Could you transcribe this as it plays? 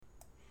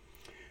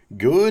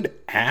Good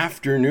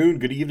afternoon,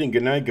 good evening,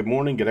 good night, good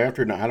morning, good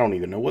afternoon. I don't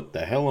even know what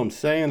the hell I'm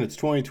saying. It's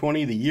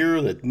 2020, the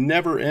year that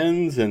never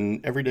ends,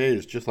 and every day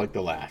is just like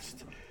the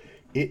last.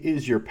 It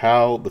is your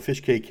pal, the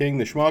Fish Cake King,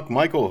 the Schmuck,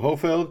 Michael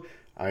Hofeld.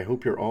 I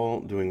hope you're all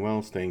doing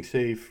well, staying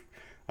safe,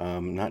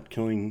 not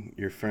killing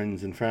your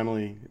friends and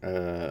family,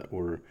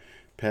 or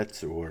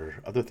pets, or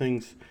other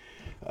things.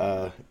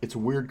 It's a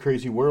weird,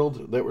 crazy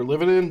world that we're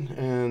living in,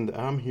 and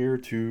I'm here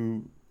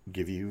to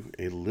give you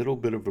a little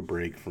bit of a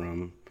break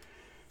from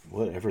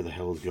whatever the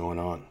hell is going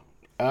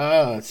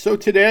on. So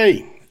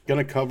today,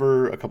 gonna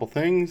cover a couple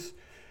things.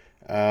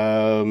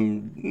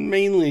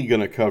 Mainly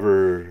gonna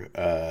cover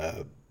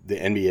the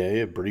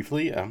NBA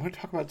briefly. I'm gonna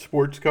talk about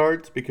sports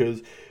cards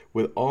because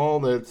with all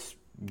that's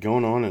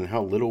going on and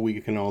how little we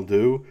can all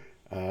do,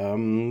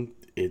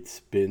 it's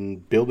been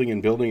building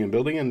and building and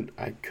building, and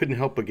I couldn't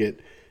help but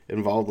get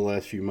involved the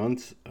last few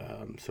months.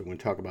 So I'm gonna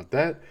talk about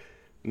that.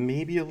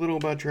 Maybe a little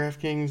about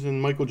DraftKings and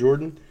Michael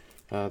Jordan.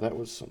 That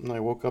was something I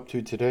woke up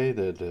to today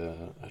that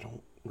I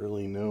don't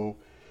really know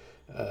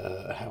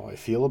how I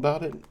feel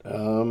about it.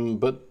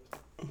 But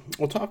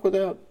we'll talk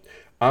without.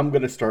 I'm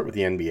going to start with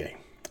the NBA.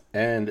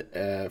 And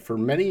for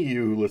many of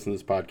you who listen to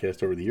this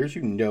podcast over the years,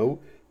 you know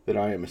that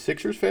I am a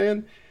Sixers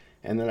fan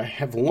and that I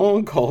have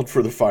long called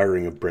for the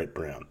firing of Brett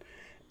Brown.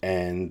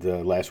 And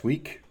last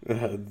week,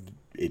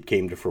 it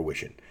came to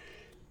fruition.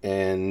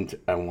 And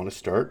I want to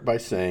start by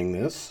saying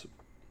this.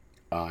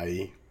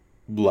 I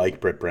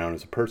like Brett Brown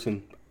as a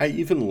person. I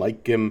even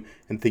like him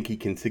and think he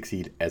can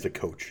succeed as a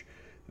coach.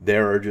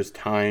 There are just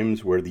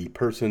times where the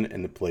person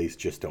and the place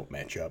just don't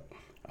match up.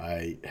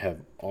 I have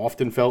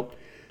often felt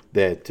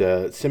that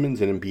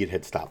Simmons and Embiid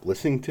had stopped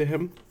listening to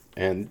him,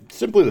 and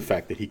simply the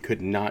fact that he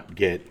could not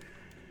get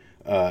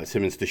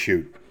Simmons to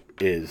shoot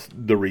is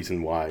the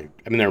reason why.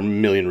 I mean, there are a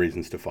million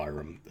reasons to fire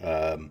him,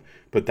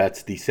 but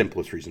that's the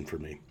simplest reason for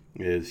me,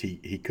 is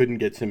he couldn't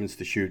get Simmons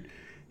to shoot.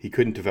 He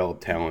couldn't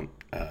develop talent.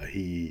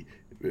 He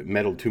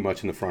meddled too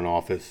much in the front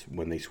office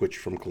when they switched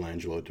from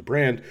Colangelo to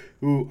Brand,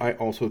 who I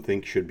also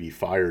think should be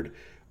fired.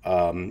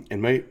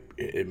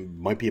 It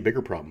might be a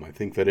bigger problem. I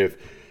think that if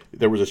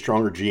there was a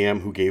stronger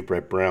GM who gave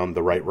Brett Brown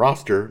the right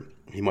roster,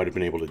 he might have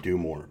been able to do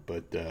more.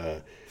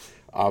 But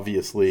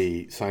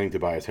obviously, signing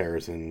Tobias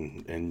Harris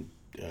and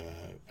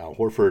Al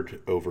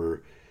Horford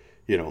over,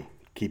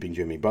 keeping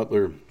Jimmy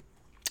Butler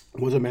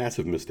was a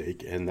massive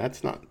mistake, and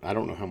that's not. I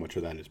don't know how much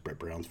of that is Brett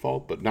Brown's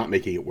fault, but not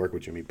making it work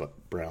with Jimmy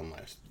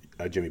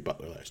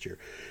Butler last year,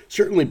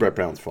 certainly Brett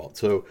Brown's fault.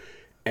 So,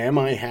 am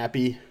I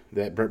happy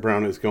that Brett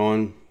Brown is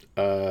gone?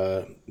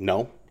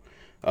 No.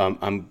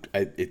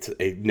 It's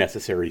a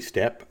necessary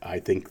step. I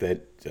think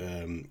that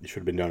it should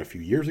have been done a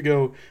few years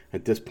ago.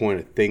 At this point,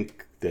 I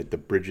think that the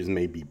bridges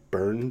may be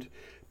burned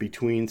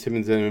between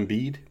Simmons and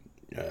Embiid.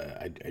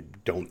 I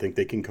don't think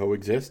they can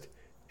coexist,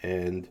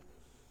 and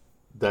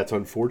that's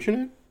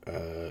unfortunate.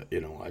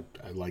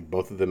 I like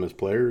both of them as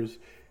players,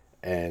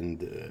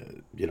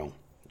 and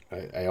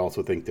I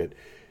also think that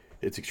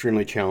it's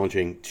extremely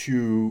challenging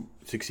to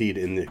succeed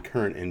in the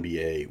current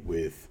NBA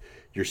with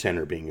your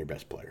center being your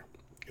best player.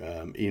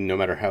 No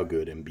matter how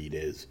good Embiid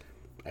is,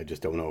 I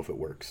just don't know if it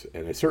works.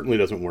 And it certainly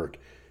doesn't work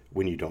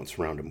when you don't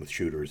surround him with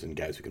shooters and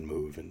guys who can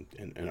move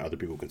and other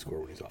people can score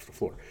when he's off the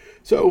floor.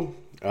 So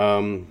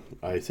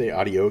I say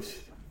adios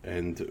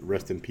and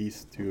rest in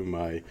peace to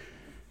my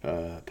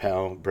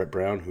pal Brett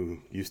Brown, who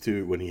used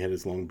to, when he had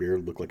his long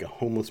beard, look like a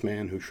homeless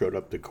man who showed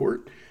up to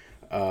court.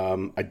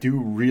 I do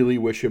really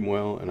wish him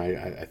well, and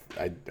I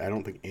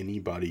don't think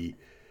anybody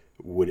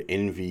would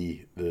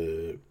envy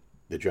the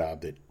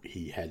job that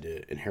he had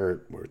to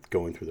inherit with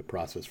going through the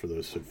process for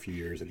those few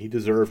years, and he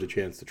deserved a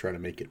chance to try to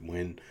make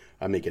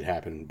it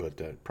happen,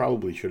 but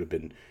probably should have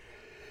been.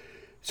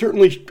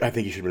 Certainly, I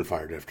think he should have been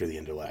fired after the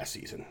end of last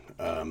season.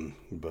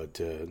 But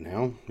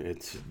now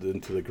it's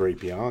into the great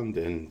beyond,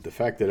 and the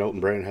fact that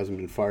Elton Brand hasn't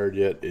been fired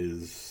yet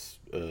is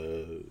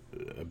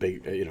a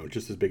big,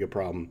 just as big a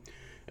problem.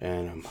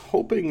 And I'm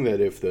hoping that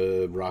if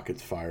the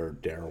Rockets fire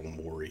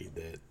Daryl Morey,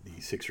 that the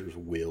Sixers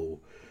will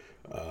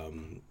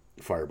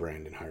fire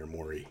Brand and hire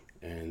Morey,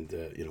 and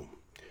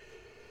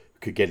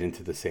could get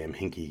into the Sam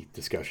Hinkie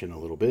discussion a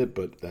little bit,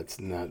 but that's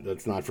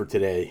not for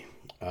today.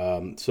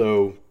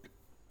 So.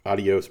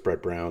 Adios,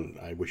 Brett Brown.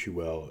 I wish you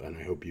well, and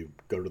I hope you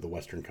go to the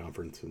Western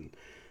Conference and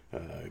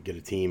get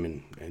a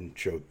team and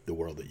show the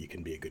world that you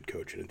can be a good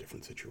coach in a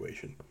different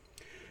situation.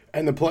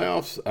 And the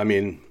playoffs, I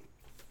mean,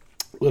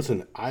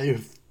 listen, I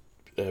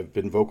have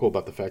been vocal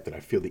about the fact that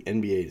I feel the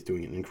NBA is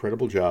doing an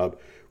incredible job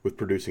with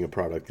producing a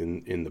product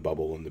in the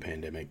bubble and the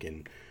pandemic,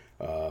 and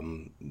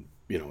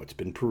it's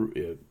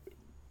been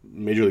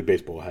Major League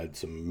Baseball had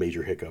some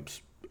major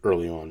hiccups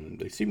early on.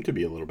 They seem to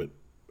be a little bit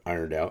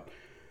ironed out.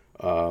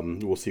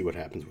 We'll see what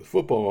happens with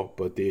football,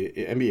 but the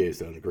NBA has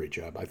done a great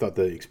job. I thought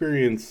the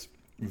experience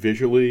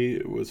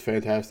visually was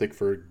fantastic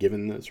for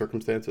given the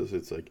circumstances.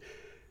 It's like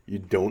you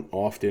don't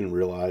often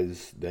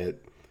realize that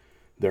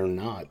they're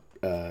not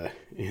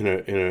in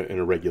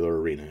a regular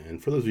arena.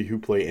 And for those of you who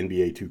play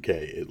NBA 2K,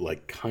 it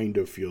like kind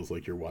of feels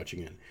like you're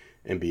watching an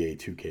NBA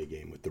 2K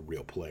game with the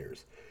real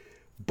players.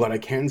 But I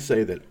can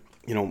say that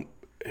you know,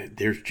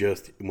 there's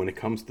just, when it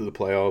comes to the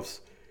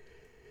playoffs,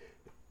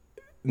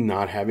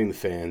 not having the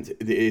fans,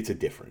 it's a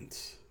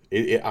difference.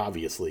 It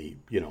obviously,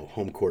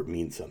 home court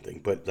means something,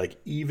 but like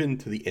even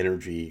to the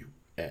energy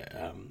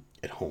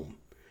at home,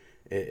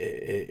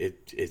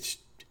 it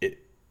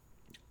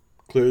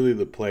clearly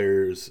the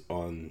players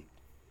on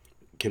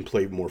can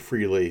play more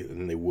freely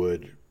than they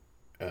would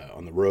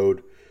on the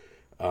road.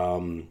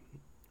 And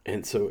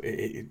so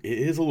it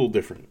is a little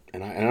different,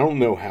 and I don't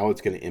know how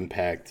it's going to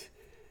impact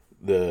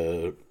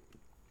the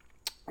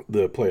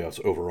the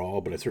playoffs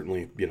overall. But I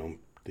certainly,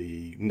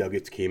 the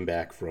Nuggets came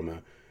back from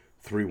a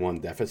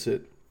 3-1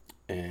 deficit,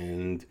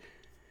 and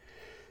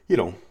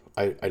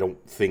I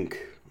don't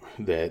think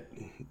that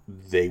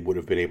they would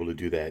have been able to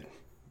do that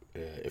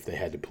if they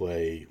had to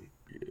play,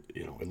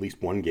 at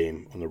least one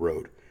game on the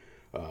road.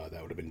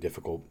 That would have been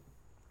difficult.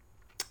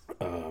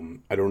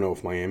 I don't know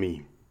if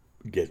Miami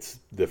gets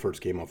the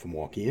first game off of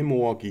Milwaukee. In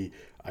Milwaukee,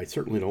 I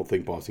certainly don't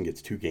think Boston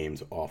gets two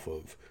games off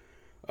of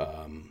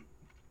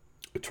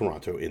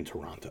Toronto in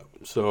Toronto.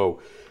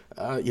 So,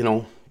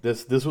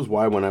 this was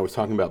why when I was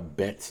talking about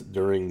bets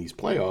during these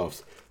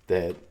playoffs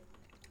that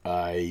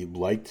I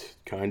liked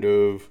kind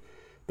of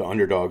the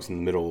underdogs in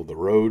the middle of the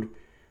road.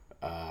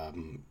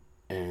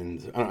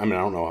 And I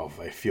don't know how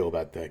I feel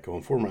about that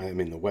going forward. I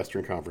mean, the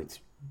Western Conference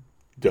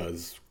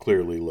does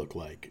clearly look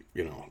like,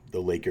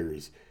 the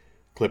Lakers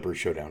Clippers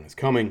showdown is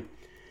coming.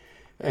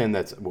 And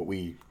that's what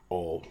we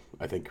all,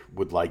 I think,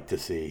 would like to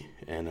see.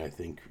 And I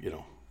think,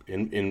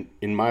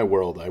 in my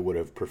world, I would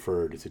have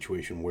preferred a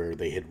situation where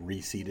they had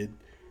reseeded.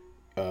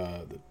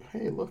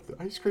 Hey, look,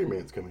 the ice cream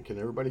man's coming. Can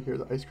everybody hear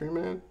the ice cream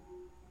man?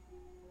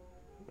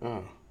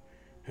 Oh,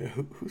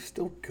 who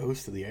still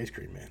goes to the ice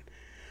cream man?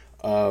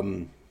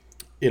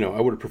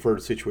 I would have preferred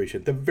a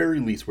situation at the very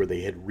least where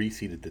they had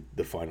reseeded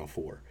the Final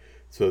Four.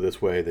 So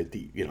this way that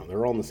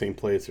they're all in the same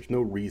place. There's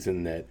no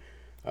reason that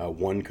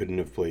one couldn't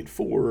have played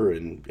four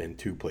and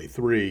two play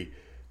three.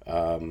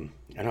 And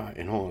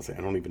honestly,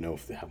 I don't even know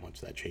how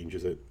much that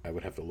changes it. I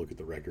would have to look at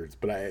the records,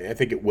 but I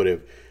think it would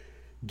have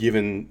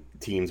given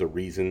teams a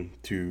reason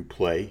to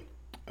play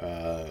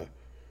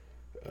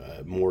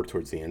more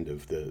towards the end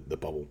of the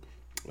bubble.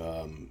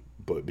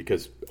 But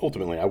because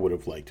ultimately, I would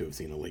have liked to have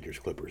seen a Lakers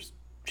Clippers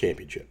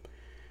championship.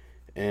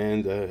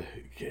 And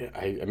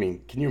I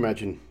mean, can you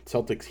imagine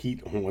Celtics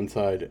Heat on one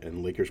side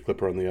and Lakers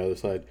Clipper on the other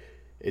side?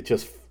 It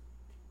just,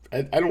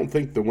 I don't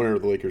think the winner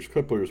of the Lakers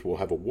Clippers will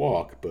have a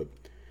walk, but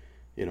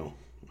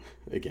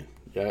again,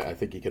 I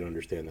think you can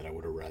understand that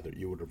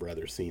you would have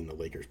rather seen the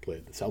Lakers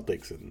play the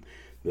Celtics and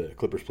the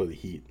Clippers play the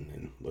Heat, and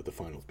then let the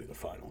finals be the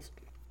finals.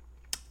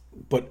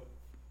 But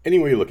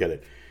anyway you look at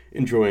it,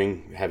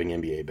 enjoying having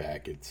NBA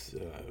back. It's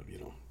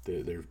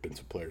there have been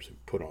some players who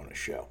put on a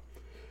show.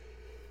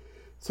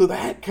 So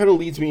that kind of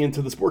leads me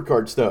into the sport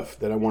card stuff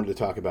that I wanted to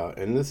talk about.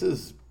 And this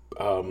is,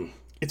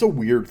 it's a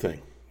weird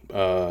thing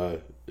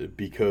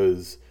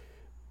because,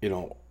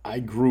 I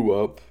grew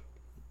up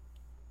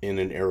in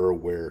an era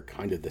where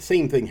kind of the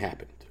same thing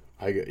happened.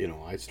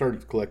 I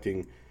started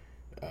collecting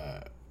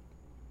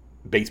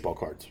baseball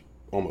cards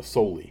almost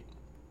solely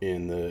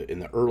in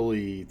the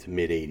early to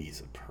mid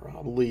 80s.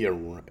 Probably,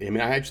 I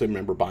actually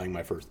remember buying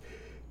my first,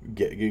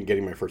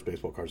 getting my first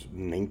baseball cards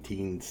in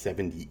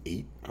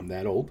 1978. I'm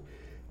that old.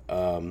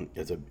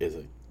 As a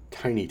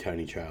tiny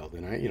child,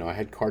 and I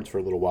had cards for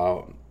a little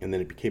while, and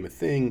then it became a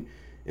thing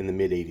in the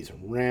mid 80s,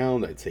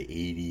 around I'd say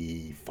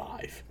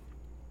 85,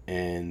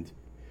 and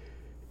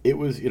it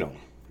was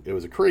it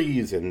was a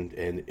craze, and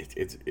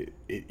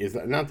it's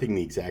not thinking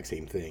the exact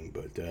same thing,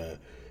 but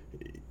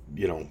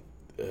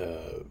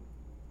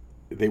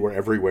they were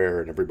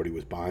everywhere and everybody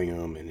was buying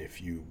them, and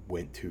if you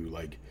went to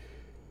like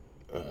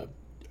a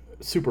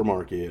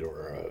supermarket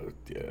or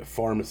a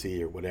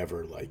pharmacy or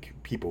whatever, like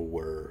people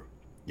were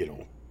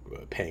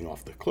paying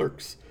off the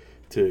clerks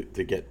to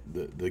get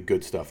the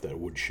good stuff that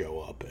would show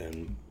up,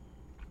 and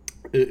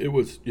it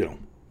was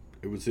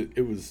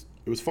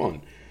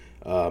fun.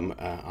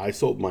 I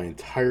sold my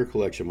entire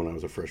collection when I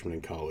was a freshman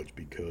in college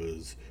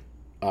because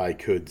I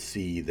could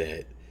see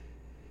that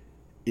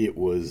it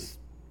was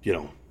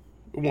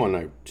one,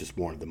 I just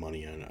wanted the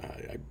money,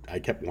 and I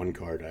kept one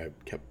card. I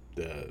kept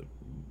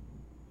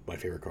my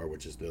favorite card,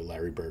 which is the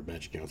Larry Bird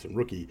Magic Johnson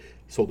rookie.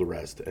 Sold the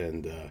rest,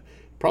 and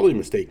probably a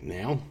mistake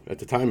now. At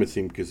the time, it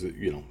seemed, because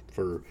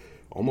for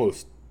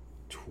almost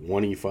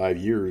 25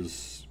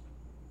 years,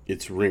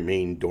 it's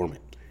remained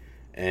dormant.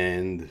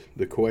 And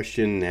the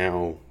question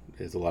now,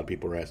 as a lot of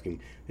people are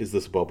asking, is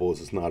this a bubble? Is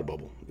this not a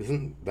bubble?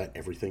 Isn't that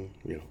everything?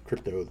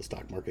 Crypto, the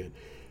stock market,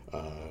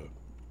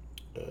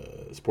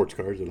 sports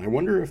cards, and I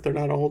wonder if they're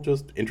not all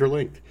just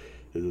interlinked.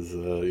 Is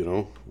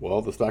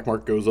while the stock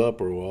market goes up,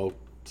 or while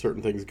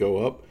certain things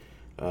go up,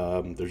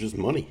 there's just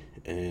money,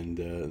 and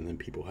then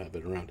people have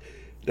it around.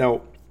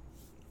 Now,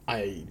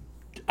 I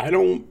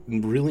don't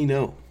really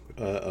know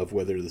of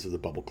whether this is a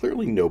bubble.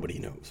 Clearly, nobody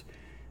knows,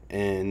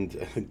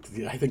 and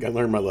I think I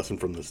learned my lesson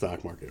from the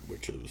stock market,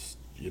 which is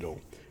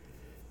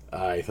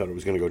I thought it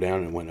was going to go down,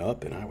 and it went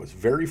up, and I was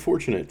very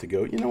fortunate to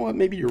go,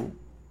 maybe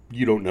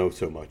you don't know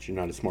so much. You're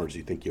not as smart as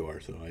you think you are.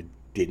 So I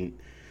didn't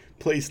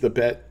place the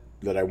bet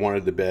that I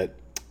wanted to bet,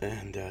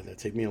 and that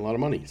saved me a lot of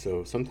money.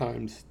 So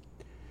sometimes,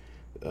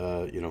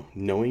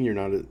 knowing you're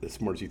not as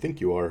smart as you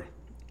think you are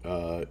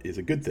is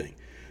a good thing.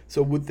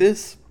 So with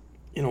this,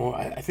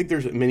 I think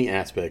there's many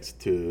aspects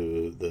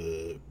to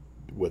the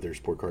whether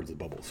sport cards is a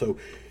bubble. So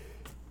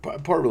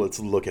part of it, let's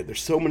look at.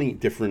 There's so many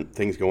different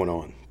things going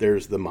on.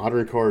 There's the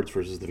modern cards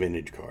versus the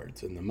vintage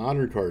cards, and the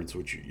modern cards,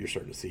 which you're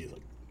starting to see, is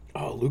like,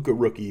 oh, Luka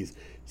rookies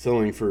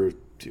selling for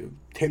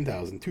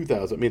 10,000,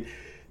 2,000. I mean,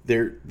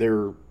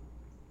 there's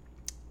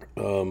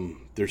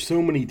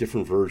so many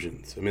different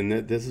versions. I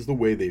mean, this is the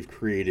way they've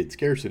created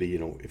scarcity.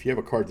 If you have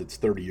a card that's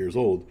 30 years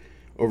old,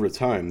 over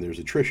time there's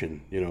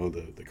attrition.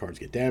 The cards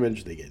get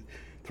damaged, they get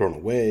thrown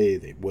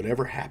away,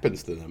 whatever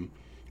happens to them.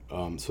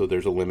 So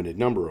there's a limited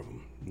number of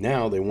them.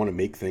 Now they want to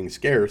make things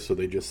scarce, so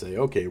they just say,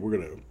 okay, we're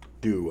gonna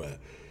do a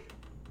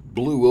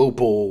blue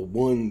opal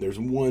one. There's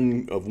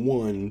one of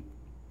one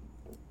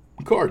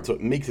card, so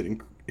it makes it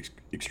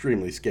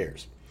extremely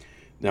scarce.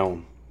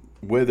 Now,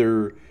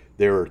 whether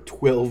there are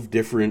 12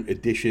 different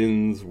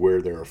editions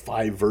where there are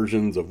 5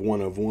 versions of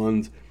one of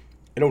ones,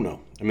 I don't know.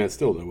 I mean,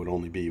 that would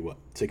only be,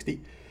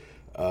 60?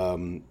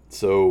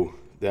 So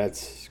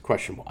that's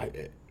questionable.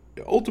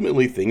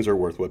 Ultimately, things are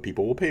worth what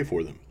people will pay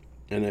for them.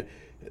 And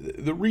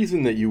the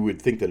reason that you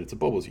would think that it's a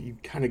bubble is you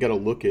kind of got to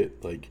look at,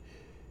 you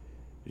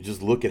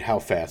just look at how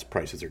fast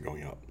prices are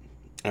going up.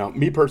 Now,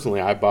 me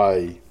personally, I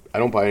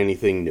don't buy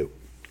anything new.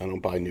 I don't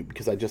buy new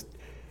because I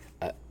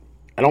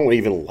don't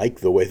even like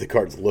the way the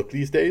cards look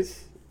these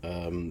days.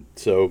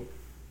 So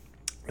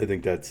I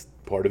think that's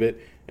part of it,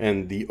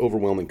 and the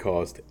overwhelming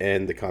cost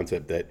and the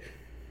concept that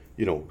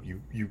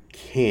you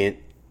can't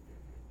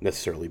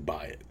necessarily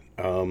buy it.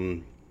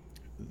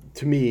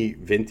 To me,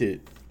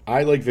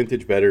 I like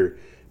vintage better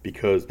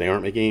because they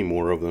aren't making any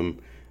more of them,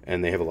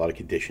 and they have a lot of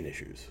condition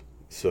issues.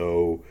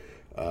 So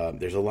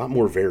there's a lot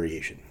more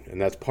variation, and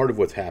that's part of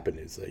what's happened.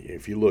 Is that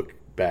if you look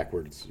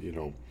backwards,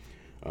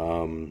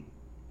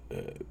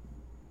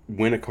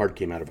 when a card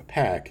came out of a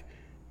pack,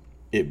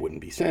 it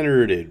wouldn't be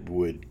centered. It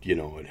would,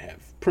 it'd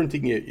have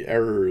printing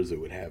errors. It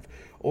would have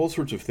all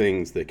sorts of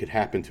things that could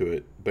happen to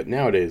it. But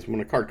nowadays, when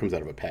a card comes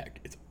out of a pack,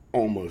 it's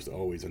almost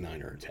always a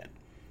 9 or a 10,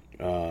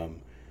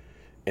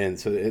 and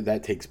so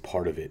that takes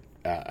part of it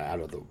out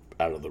of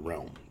the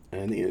realm.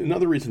 And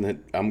another reason that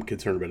I'm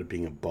concerned about it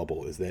being a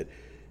bubble is that,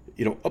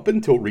 up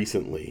until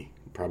recently,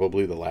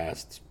 probably the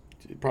last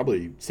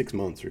 6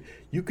 months,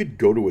 you could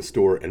go to a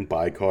store and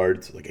buy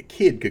cards. Like a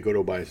kid could go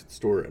to a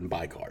store and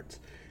buy cards.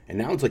 And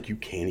now it's like you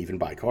can't even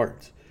buy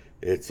cards.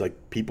 It's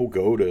like people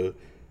go to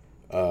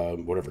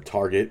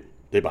Target,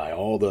 they buy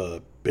all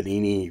the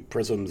Panini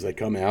Prisms that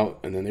come out,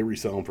 and then they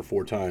resell them for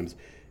 4 times.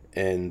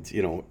 And,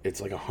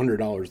 it's like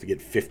 $100 to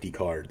get 50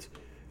 cards.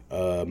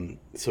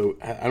 So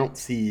I don't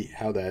see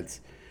how that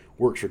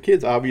works for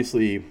kids.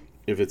 Obviously,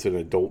 if it's an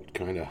adult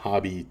kind of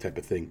hobby type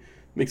of thing,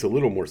 it makes a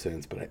little more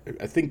sense. But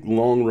I think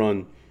long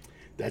run,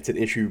 that's an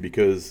issue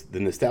because the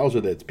nostalgia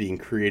that's being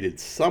created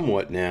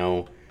somewhat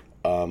now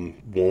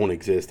won't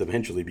exist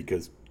eventually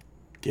because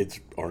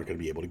kids aren't going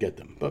to be able to get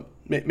them. But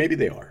maybe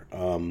they are.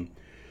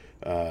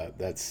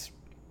 That's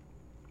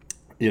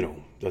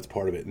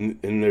part of it.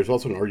 And there's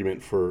also an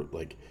argument for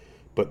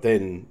but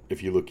then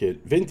if you look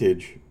at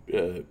vintage,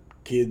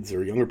 kids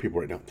or younger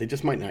people right now, they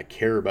just might not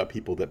care about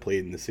people that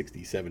played in the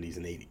 60s, 70s,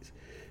 and 80s.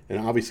 And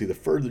obviously, the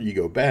further you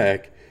go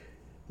back,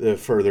 the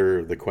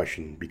further the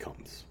question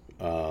becomes.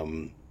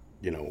 I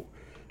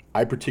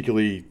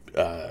particularly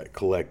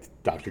collect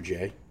Dr.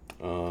 J.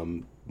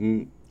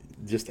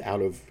 Just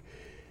out of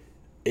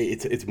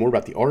it's more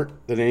about the art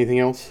than anything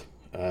else.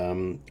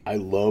 I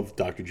love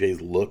Dr. J's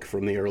look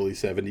from the early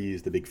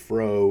 70s, the big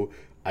fro.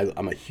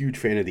 I'm a huge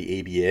fan of the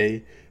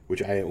ABA,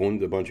 which I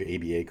owned a bunch of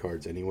ABA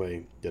cards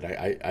anyway that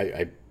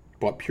I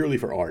bought purely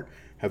for art,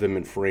 have them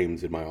in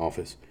frames in my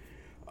office.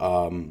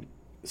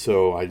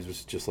 So I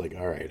was just like,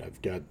 all right,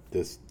 I've got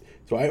this.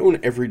 So I own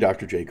every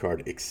Dr. J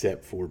card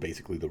except for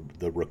basically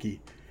the rookie.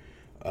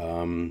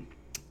 And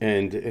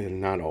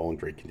not all in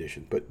great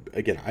condition. But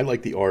again, I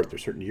like the art.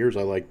 There's certain years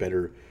I like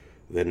better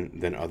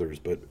than others.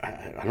 But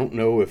I don't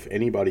know if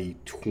anybody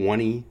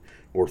 20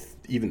 or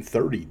even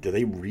 30, do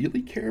they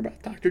really care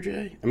about Dr.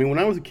 J? I mean, when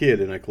I was a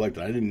kid and I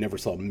collected, I never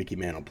saw Mickey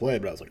Mantle play,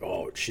 but I was like,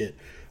 oh, shit,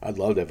 I'd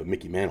love to have a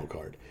Mickey Mantle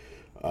card.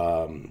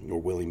 Or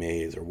Willie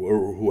Mays or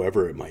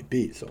whoever it might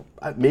be. So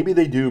maybe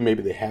they do.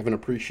 Maybe they have an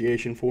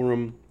appreciation for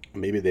him.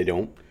 Maybe they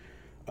don't.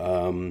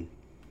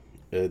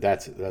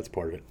 That's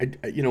part of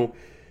it.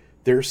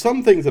 There are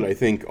some things that I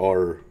think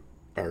are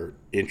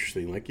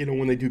interesting, like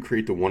when they do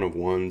create the one of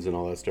ones and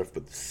all that stuff.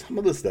 But some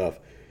of the stuff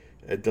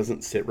it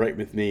doesn't sit right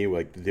with me.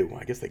 Like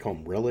I guess they call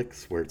them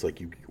relics, where it's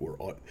like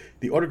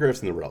the autographs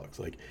and the relics.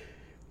 Like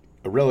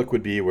a relic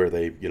would be where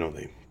they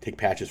take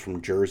patches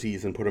from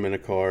jerseys and put them in a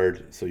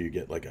card. So you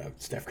get like a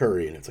Steph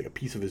Curry, and it's like a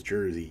piece of his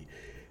jersey,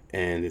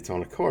 and it's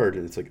on a card,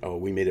 and it's like, oh,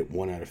 we made it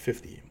 1 out of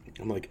 50.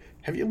 I'm like,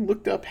 have you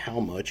looked up how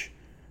much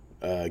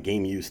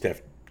game used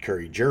Steph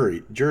Curry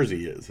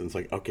jersey is. And it's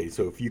like, okay,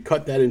 so if you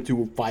cut that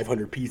into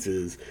 500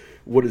 pieces,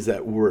 what is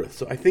that worth?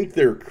 So I think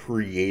they're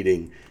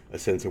creating a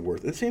sense of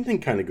worth. And the same thing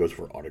kind of goes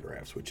for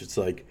autographs, which it's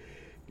like,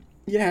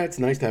 yeah, it's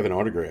nice to have an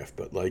autograph,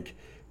 but like,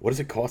 what does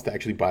it cost to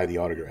actually buy the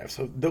autograph?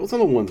 So those are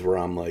the ones where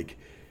I'm like,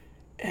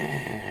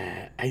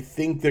 I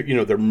think that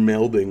they're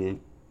melding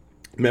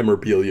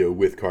memorabilia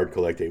with card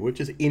collecting,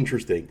 which is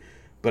interesting,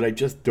 but I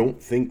just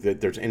don't think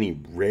that there's any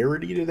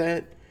rarity to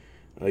that.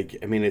 Like,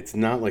 I mean, it's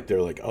not like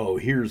they're like, oh,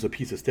 here's a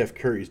piece of Steph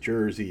Curry's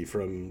jersey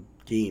from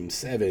Game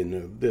 7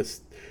 of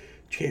this,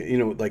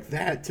 like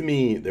that. To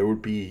me, there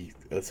would be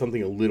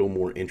something a little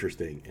more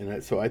interesting,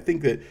 and so I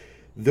think that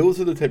those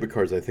are the type of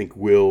cards I think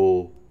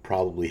will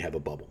probably have a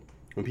bubble.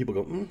 When people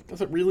go,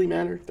 does it really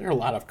matter? There are a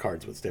lot of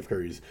cards with Steph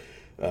Curry's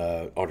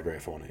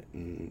autograph on it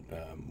and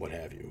what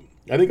have you.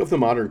 I think of the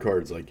modern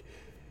cards, like,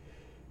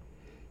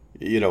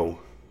 the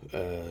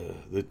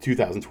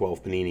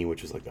 2012 Panini,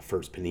 which is like the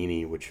first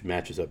Panini, which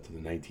matches up to the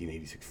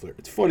 1986 Flair.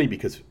 It's funny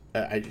because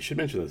I should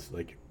mention this.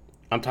 Like,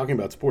 I'm talking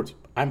about sports.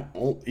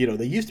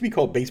 They used to be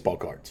called baseball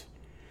cards,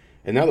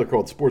 and now they're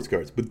called sports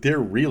cards, but they're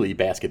really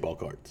basketball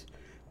cards.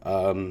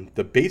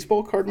 The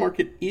baseball card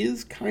market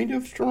is kind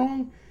of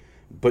strong,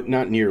 but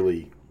not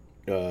nearly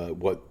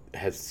what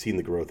has seen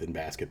the growth in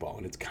basketball,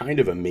 and it's kind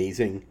of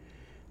amazing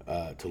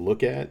to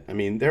look at. I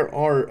mean, there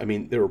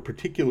are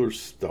particular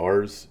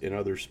stars in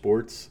other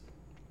sports,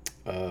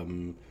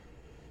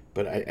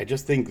 but I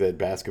just think that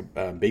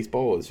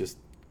baseball is just,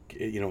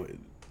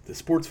 the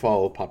sports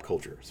follow pop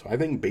culture. So I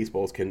think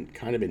baseball's kind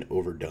of been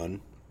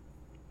overdone,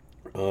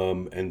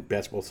 and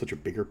basketball is such a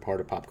bigger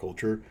part of pop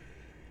culture.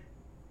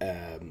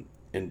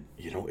 And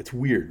it's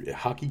weird.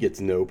 Hockey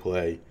gets no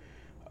play.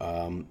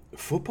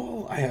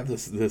 Football, I have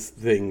this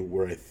thing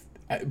where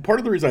part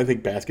of the reason I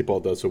think basketball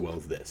does so well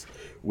is this,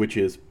 which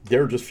is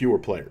there are just fewer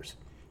players,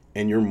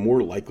 and you're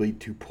more likely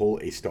to pull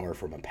a star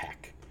from a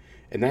pack,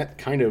 and that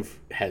kind of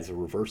has a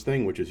reverse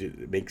thing, which is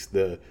it makes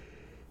the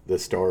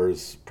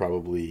stars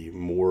probably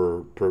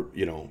more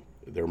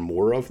there are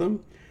more of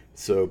them.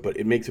 So, but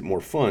it makes it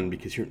more fun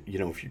because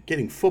if you're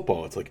getting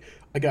football, it's like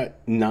I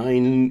got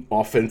 9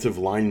 offensive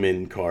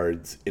lineman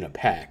cards in a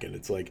pack, and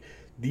it's like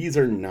these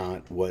are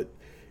not what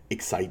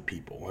excite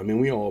people. I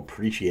mean, we all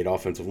appreciate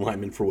offensive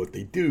linemen for what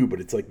they do,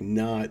 but it's like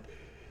not,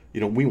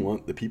 we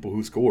want the people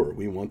who score.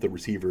 We want the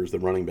receivers, the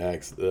running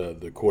backs,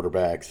 the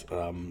quarterbacks,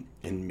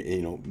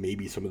 and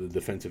maybe some of the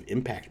defensive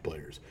impact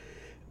players.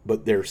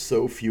 But they're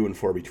so few and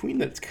far between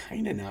that it's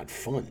kind of not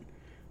fun.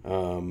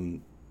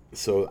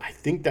 So I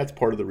think that's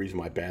part of the reason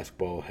why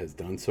basketball has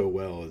done so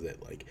well is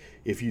that, like,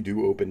 if you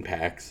do open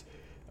packs,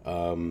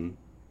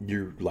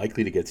 you're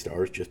likely to get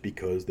stars just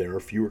because there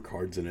are fewer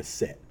cards in a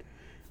set.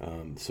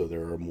 So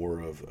there are more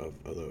of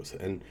those.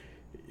 And,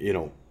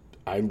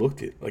 I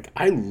looked at, like,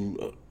 I'm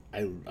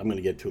going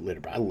to get to it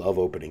later, but I love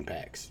opening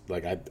packs.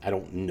 Like, I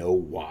don't know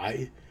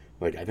why.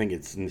 Like, I think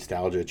it's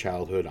nostalgia,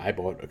 childhood. I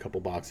bought a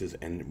couple boxes,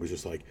 and it was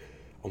just like,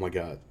 oh my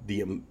God,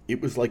 it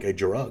was like a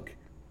drug.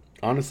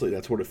 Honestly,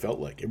 that's what it felt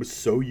like. It was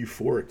so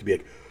euphoric to be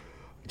like,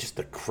 just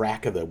the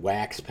crack of the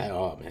wax pad.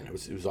 Oh man, it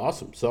was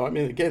awesome. So I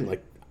mean, again,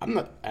 like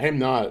I am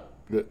not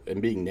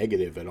being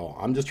negative at all.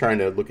 I'm just trying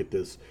to look at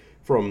this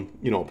from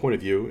a point of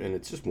view, and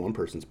it's just one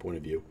person's point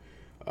of view.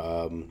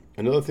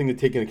 Another thing to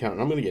take into account,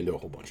 and I'm going to get into a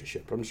whole bunch of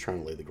shit, but I'm just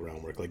trying to lay the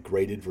groundwork, like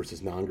graded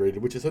versus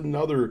non-graded, which is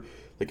another,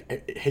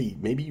 like, hey,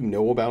 maybe you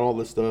know about all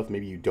this stuff,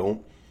 maybe you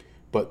don't,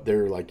 but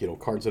they're like,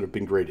 cards that have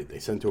been graded. They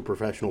send to a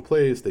professional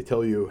place, they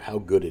tell you how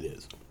good it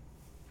is.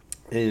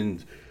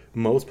 And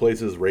most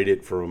places rate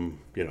it from,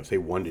 say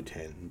 1 to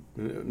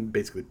 10.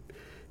 Basically,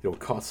 it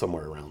costs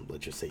somewhere around,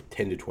 let's just say,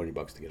 $10 to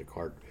 $20 to get a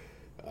card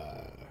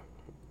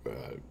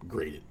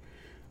graded.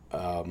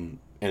 And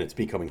it's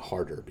becoming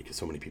harder because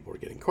so many people are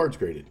getting cards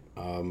graded.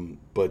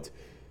 But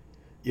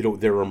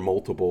there are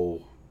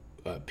multiple.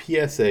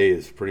 PSA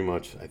is pretty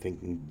much, I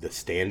think, the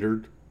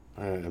standard.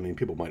 I mean,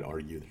 people might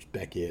argue there's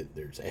Beckett,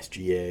 there's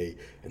SGA,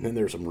 and then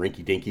there's some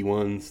rinky-dinky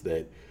ones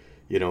that,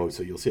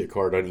 so you'll see a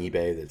card on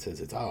eBay that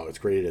says it's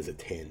graded as a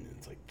 10.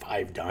 It's like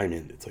 5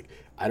 diamond. It's like,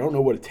 I don't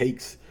know what it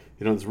takes.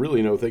 There's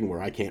really no thing where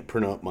I can't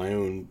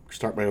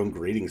start my own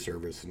grading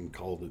service and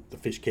call it the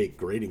Fish Cake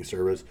Grading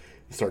Service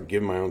and start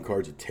giving my own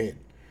cards a 10.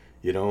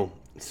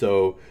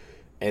 So,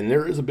 and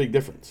there is a big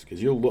difference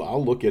because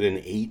I'll look at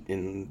an 8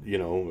 and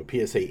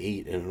a PSA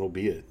 8 and it'll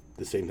be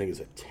the same thing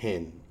as a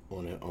 10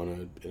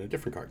 in a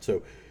different card.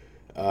 So,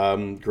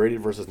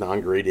 graded versus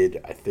non-graded,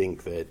 I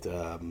think that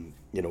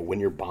when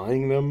you're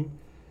buying them,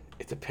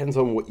 it depends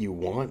on what you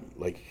want.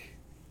 Like,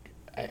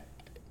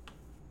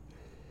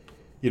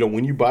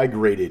 when you buy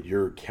graded,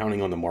 you're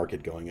counting on the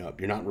market going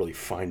up. You're not really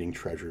finding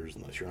treasures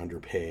unless you're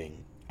underpaying.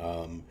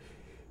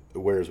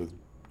 Whereas with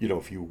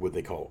if you what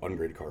they call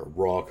ungraded card,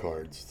 raw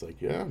cards, it's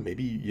like, yeah,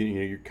 maybe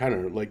you're kind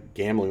of like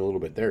gambling a little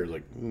bit there.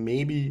 Like,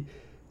 maybe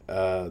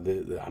I'm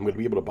going to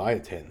be able to buy a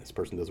 10. This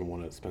person doesn't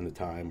want to spend the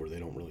time, or they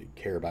don't really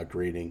care about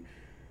grading,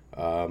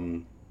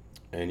 and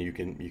you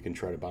can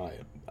try to buy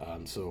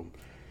it. So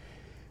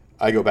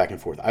I go back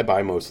and forth. I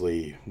buy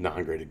mostly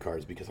non-graded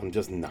cards because I'm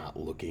just not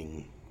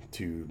looking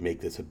to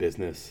make this a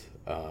business.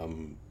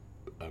 I'm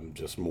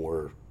just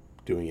more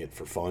doing it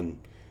for fun.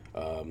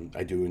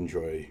 I do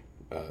enjoy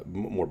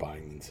more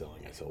buying than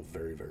selling. I sell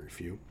very, very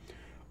few.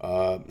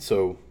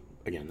 So,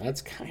 again,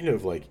 that's kind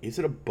of like, is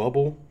it a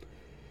bubble?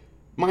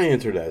 My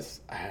answer to that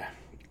is,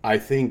 I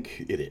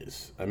think it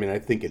is. I mean, I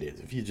think it is.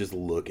 If you just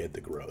look at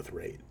the growth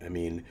rate, I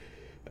mean,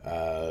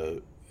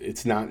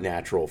 it's not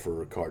natural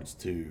for cards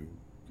to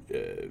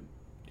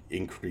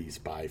increase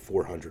by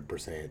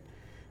 400%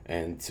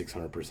 and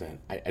 600%.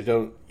 I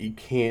don't, you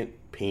can't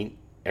paint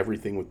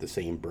everything with the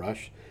same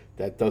brush.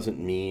 That doesn't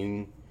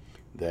mean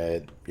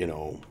that,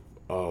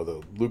 oh,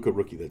 the Luka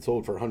rookie that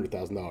sold for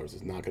 $100,000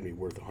 is not going to be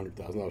worth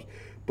 $100,000.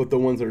 But the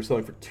ones that are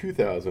selling for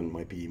 $2,000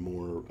 might be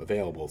more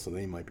available, so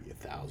they might be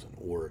 $1,000.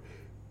 Or,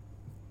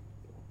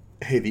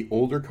 hey, the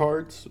older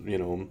cards,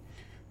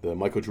 the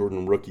Michael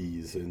Jordan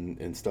rookies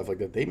and stuff like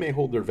that, they may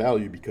hold their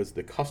value because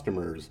the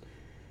customers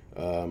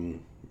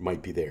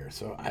might be there.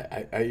 So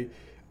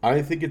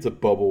I think it's a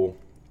bubble,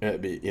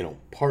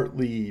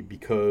 partly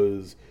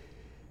because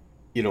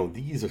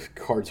these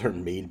cards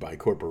aren't made by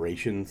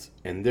corporations,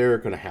 and they're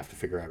going to have to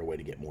figure out a way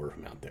to get more of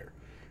them out there.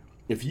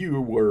 If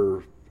you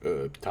were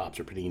Topps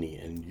or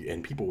Panini,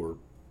 and people were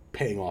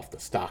paying off the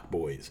stock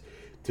boys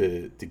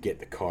to get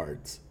the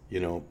cards, you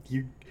don't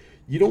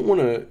want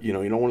to you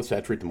don't want to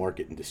saturate the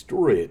market and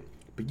destroy it,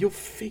 but you'll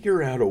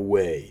figure out a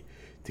way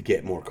to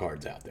get more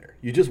cards out there.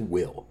 You just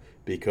will,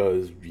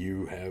 because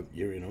you're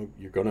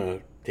going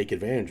to take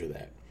advantage of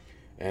that.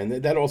 And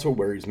that also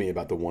worries me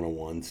about the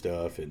one-on-one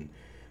stuff. And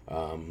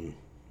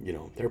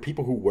there are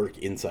people who work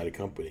inside a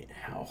company.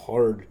 How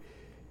hard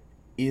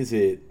is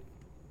it?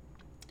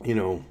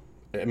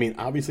 I mean,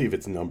 obviously, if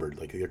it's numbered,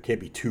 like, there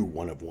can't be two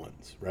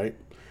one-of-ones, right?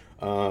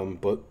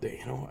 But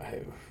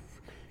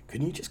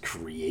couldn't you just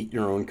create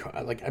your own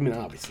card? Like, I mean,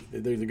 obviously,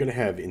 they're going to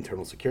have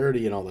internal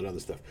security and all that other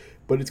stuff,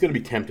 but it's going to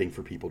be tempting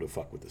for people to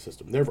fuck with the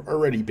system. There have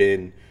already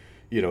been,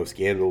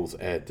 scandals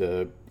at,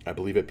 I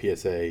believe at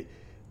PSA.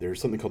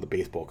 There's something called the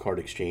Baseball Card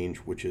Exchange,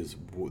 which is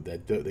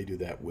that they do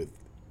that with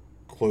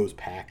closed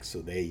packs.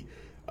 So they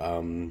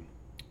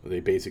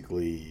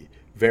basically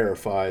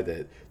verify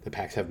that the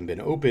packs haven't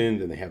been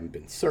opened and they haven't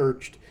been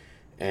searched.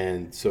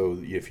 And so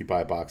if you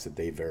buy a box that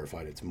they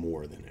verified, it's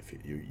more than if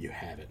you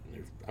have it.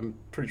 And I'm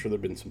pretty sure there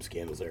have been some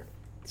scandals there.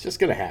 It's just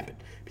going to happen.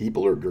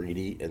 People are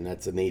greedy, and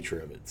that's the nature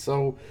of it.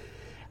 So,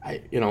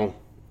 I don't.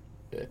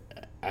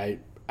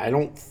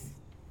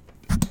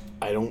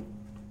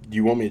 Do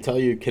you want me to tell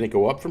you? Can it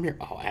go up from here?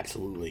 Oh,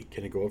 absolutely.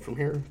 Can it go up from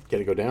here? Can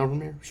it go down from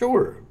here?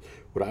 Sure.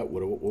 What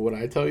would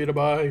I tell you to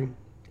buy?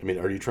 I mean,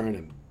 are you trying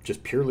to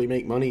just purely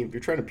make money? If you're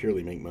trying to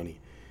purely make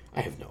money,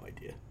 I have no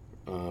idea.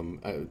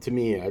 To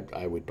me,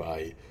 I would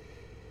buy.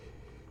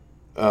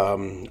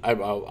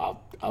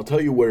 I'll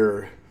tell you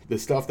where the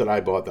stuff that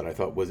I bought that I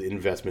thought was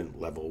investment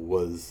level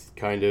was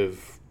kind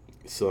of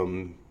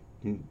some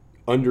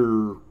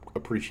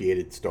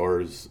underappreciated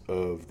stars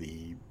of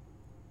the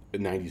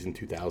 90s and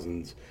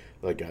 2000s,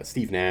 like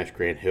Steve Nash,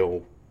 Grant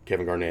Hill,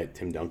 Kevin Garnett,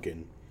 Tim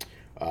Duncan.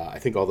 I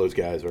think all those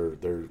guys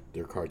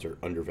their cards are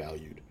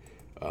undervalued.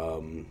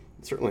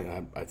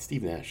 Certainly,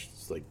 Steve Nash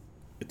is like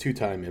a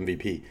 2-time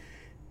MVP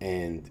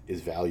and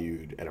is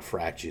valued at a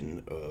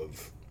fraction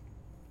of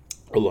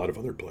a lot of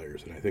other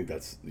players. And I think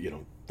that's,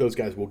 those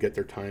guys will get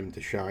their time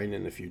to shine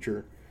in the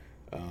future.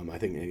 I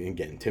think,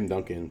 again, Tim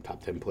Duncan,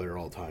 top 10 player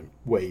all time,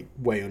 way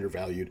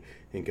undervalued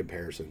in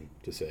comparison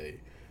to, say,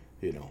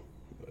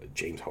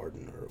 James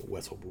Harden or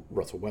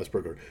Russell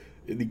Westbrook, or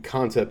the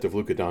concept of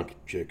Luka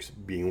Doncic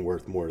being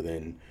worth more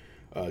than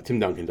Tim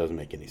Duncan doesn't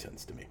make any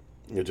sense to me.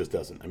 It just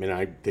doesn't. I mean,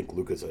 I think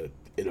Luka's an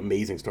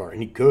amazing star,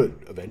 and he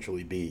could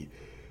eventually be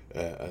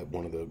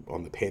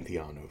on the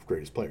pantheon of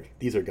greatest players.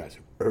 These are guys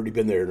who've already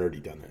been there and already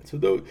done that. So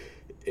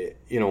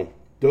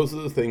those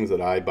are the things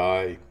that I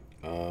buy.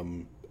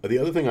 The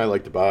other thing I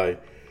like to buy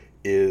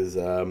is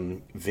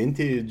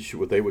vintage,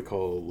 what they would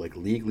call like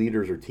league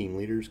leaders or team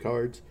leaders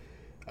cards,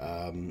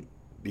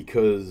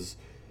 because,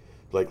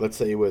 like, let's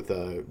say with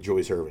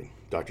Julius Erving,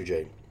 Dr.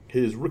 J,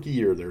 his rookie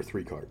year there are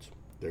 3 cards.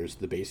 There's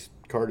the base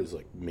card, is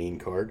like main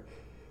card,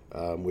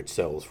 which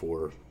sells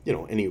for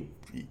any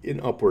in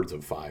upwards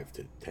of $5,000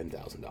 to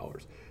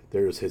 $10,000.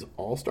 There's his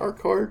All-Star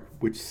card,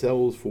 which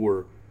sells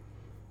for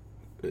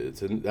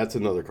that's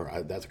another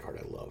card. That's a card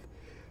I love.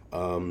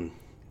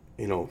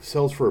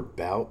 Sells for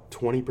about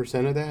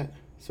 20% of that.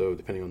 So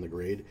depending on the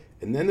grade,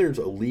 and then there's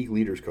a league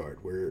leaders card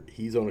where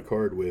he's on a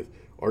card with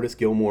Artis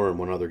Gilmore and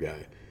one other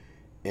guy,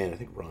 and I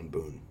think Ron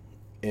Boone.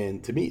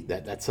 And to me,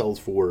 that sells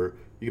for,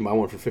 you can buy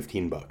one for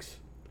 $15.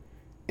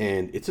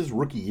 And it's his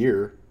rookie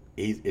year.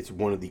 It's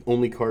one of the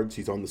only cards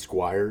he's on the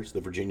Squires,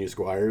 the Virginia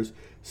Squires.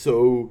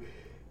 So,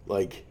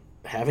 like,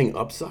 having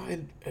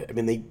upside, I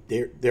mean,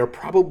 there are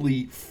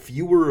probably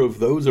fewer of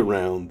those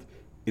around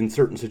in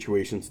certain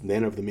situations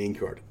than of the main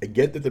card. I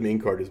get that the main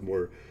card is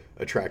more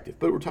attractive,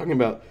 but we're talking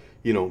about,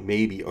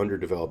 maybe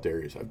underdeveloped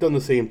areas. I've done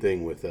the same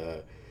thing with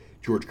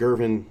George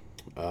Gervin,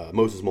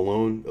 Moses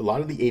Malone. A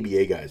lot of the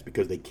ABA guys,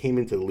 because they came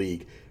into the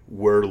league,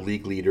 were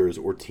league leaders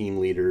or team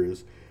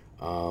leaders.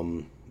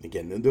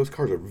 Again, those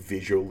cards are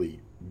visually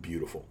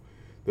beautiful.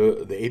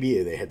 The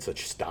ABA, they had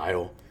such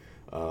style.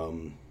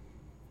 And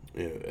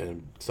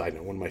side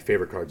note, one of my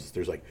favorite cards is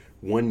there's like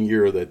 1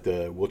 year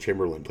that Will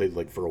Chamberlain played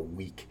like for a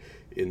week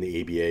in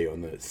the ABA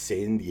on the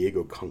San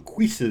Diego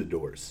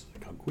Conquistadors,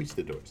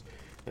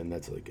 and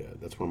that's like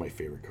that's one of my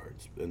favorite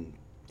cards. And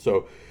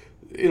so,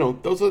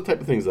 those are the type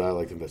of things that I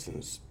like to invest in.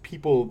 Is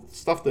people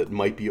stuff that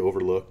might be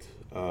overlooked.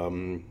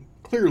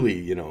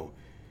 Clearly,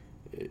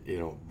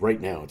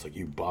 right now it's like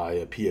you buy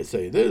a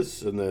PSA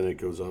this, and then it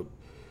goes up.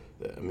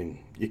 I mean,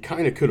 you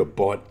kind of could have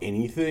bought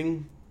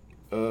anything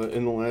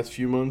in the last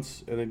few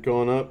months and it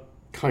gone up,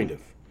 kind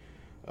of.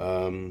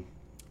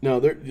 Now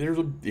there's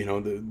a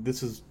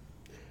this is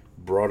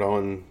brought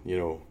on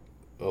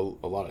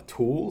a lot of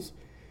tools,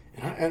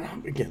 and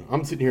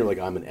I'm sitting here like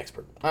I'm an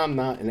expert. I'm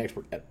not an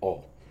expert at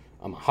all.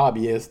 I'm a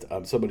hobbyist.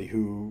 I'm somebody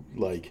who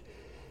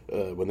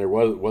when there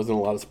wasn't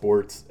a lot of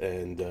sports,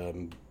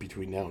 and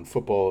between now and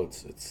football,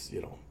 it's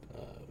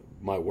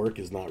my work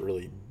is not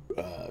really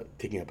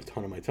taking up a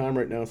ton of my time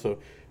right now, so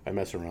I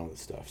mess around with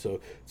stuff.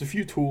 So it's a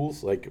few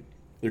tools, like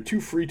there are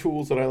 2 free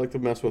tools that I like to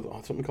mess with.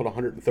 Something called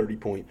 130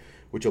 Point,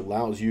 which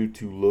allows you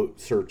to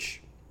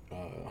search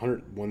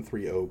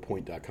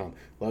 130point.com,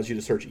 allows you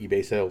to search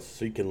eBay sales,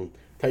 so you can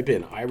type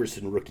in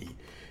Iverson rookie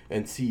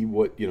and see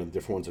what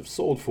different ones have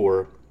sold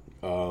for.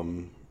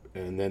 And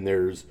then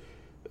there's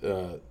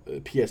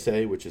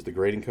PSA, which is the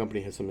grading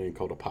company, has something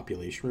called a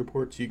population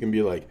report, so you can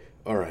be like,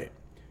 all right,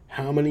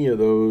 how many of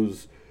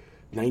those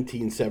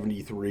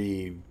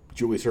 1973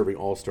 Julius Erving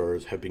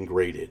All-Stars have been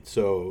graded?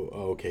 So,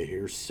 okay,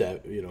 here's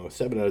 7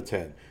 out of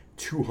 10.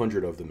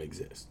 200 of them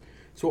exist.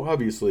 So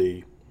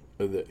obviously,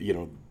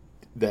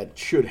 that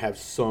should have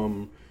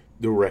some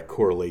direct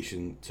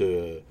correlation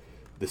to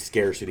the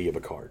scarcity of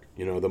a card.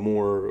 The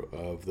more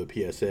of the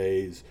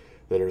PSAs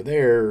that are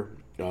there,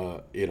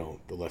 the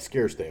less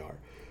scarce they are.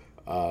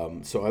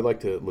 So I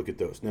like to look at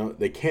those. Now,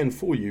 they can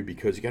fool you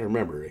because you got to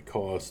remember, it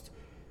costs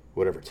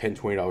whatever, $10,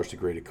 $20 to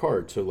grade a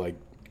card. So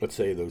let's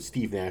say those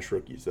Steve Nash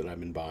rookies that I've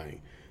been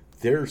buying,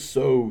 they're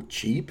so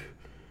cheap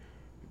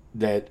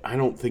that I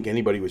don't think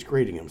anybody was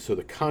grading them. So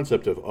the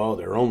concept of,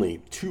 there are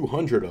only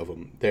 200 of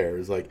them there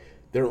is like,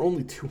 there are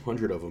only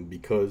 200 of them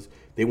because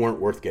they weren't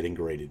worth getting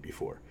graded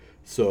before.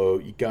 So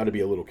you got to be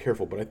a little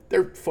careful, but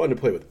they're fun to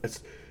play with.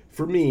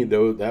 For me,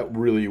 though, that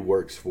really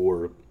works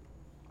for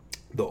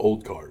the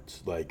old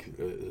cards. Like,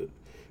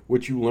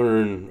 what you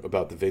learn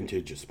about the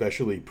vintage,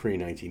 especially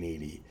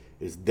pre-1980,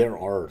 is there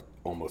are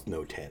almost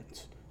no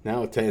 10s.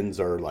 Now 10s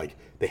are like,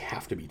 they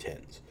have to be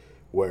 10s.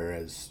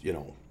 Whereas,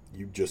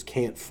 you just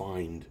can't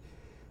find,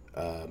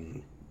 I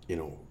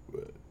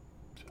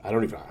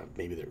don't even,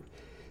 maybe there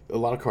a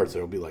lot of cards that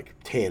will be like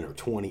 10 or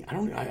 20. I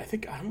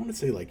want to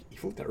say, like,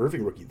 even with the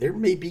Irving rookie, there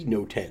may be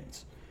no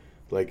 10s.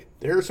 Like,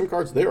 there are some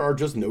cards, there are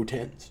just no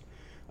 10s.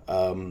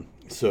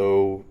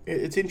 So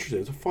it's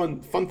interesting. It's a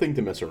fun thing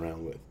to mess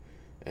around with.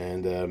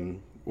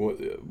 And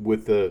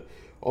with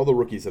all the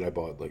rookies that I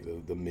bought, like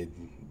the mid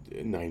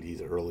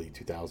 90s, early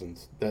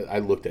 2000s, that I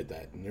looked at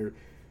that, and there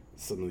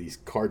some of these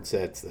card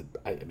sets that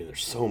I mean,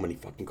 there's so many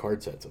fucking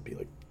card sets. It'll be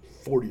like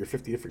 40 or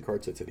 50 different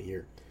card sets in a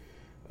year,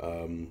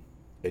 and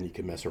you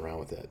can mess around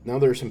with that. Now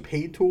there are some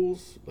paid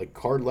tools like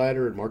Card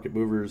Ladder and Market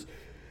Movers,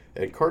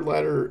 and Card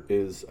Ladder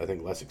is, I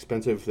think, less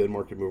expensive than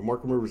Market Mover.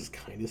 Market Movers is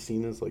kind of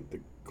seen as like the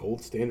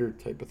gold standard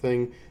type of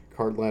thing.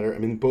 Card Ladder, I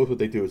mean, both what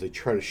they do is they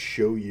try to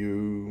show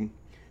you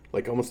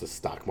like almost a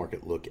stock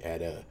market look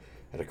at a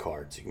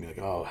card. So you can be like,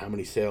 oh, how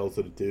many sales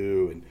did it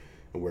do,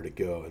 and where to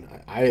go. And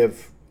I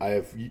have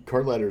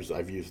Card Ladders.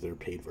 I've used their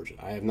paid version.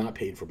 I have not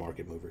paid for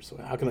Market Movers. So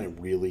how can I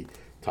really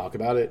talk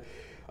about it?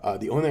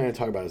 The only thing I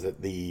talk about is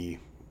that the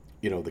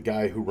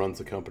guy who runs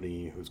the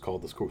company, who's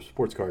called the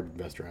Sports Card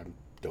Investor, I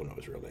don't know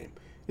his real name.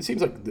 It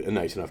seems like a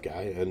nice enough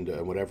guy,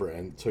 and whatever.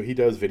 And so he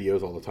does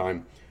videos all the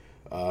time,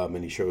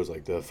 and he shows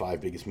like the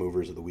 5 biggest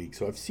movers of the week.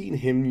 So I've seen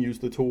him use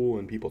the tool,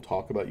 and people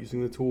talk about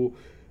using the tool,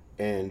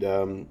 and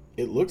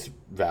it looks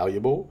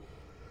valuable.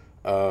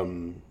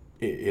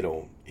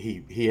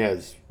 He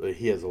has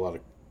a lot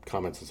of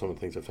comments on some of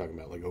the things I'm talking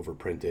about, like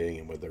overprinting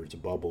and whether it's a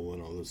bubble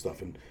and all this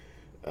stuff. And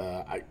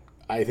I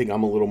think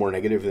I'm a little more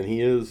negative than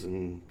he is.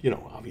 And,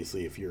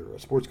 obviously if you're a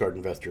sports card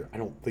investor, I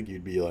don't think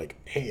you'd be like,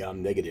 hey,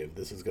 I'm negative.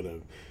 This is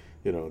going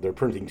to, they're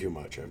printing too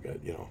much. I've got,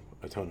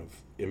 a ton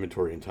of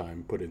inventory and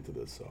time put into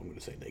this. So I'm going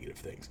to say negative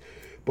things.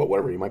 But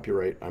whatever, you might be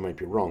right. I might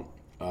be wrong.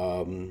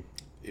 One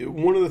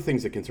of the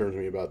things that concerns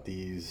me about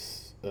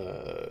these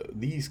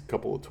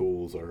couple of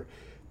tools are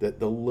that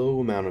the low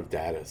amount of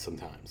data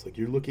sometimes. Like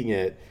you're looking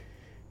at,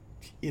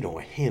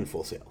 a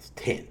handful of sales,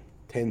 10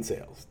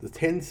 sales. The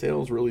 10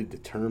 sales really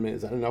determine,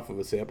 is that enough of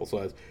a sample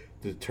size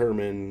to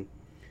determine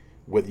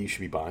whether you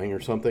should be buying or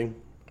something?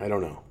 I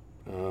don't know.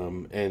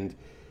 And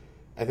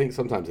I think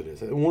sometimes it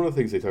is. And one of the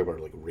things they talk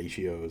about, like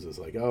ratios, is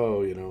like,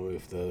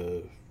 if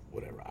the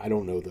whatever, I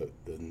don't know the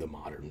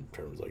modern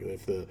terms, like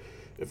if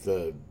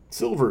the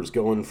silver's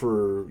going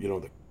for,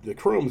 the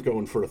chrome's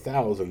going for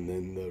 1,000,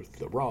 then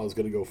the raw is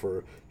going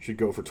to should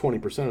go for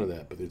 20% of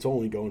that, but it's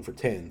only going for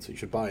 10, so you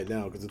should buy it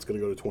now because it's going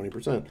to go to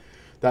 20%.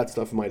 That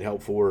stuff might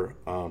help for,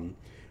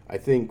 I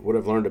think what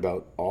I've learned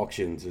about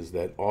auctions is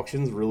that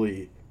auctions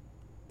really,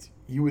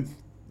 you would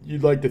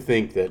you'd like to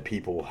think that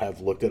people have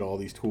looked at all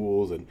these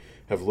tools and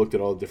have looked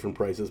at all the different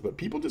prices, but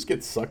people just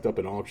get sucked up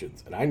in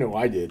auctions. And I know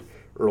I did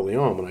early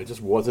on when I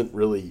just wasn't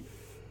really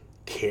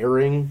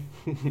caring.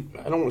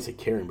 I don't want to say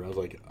caring, but I was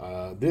like,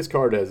 this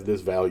card has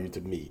this value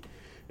to me.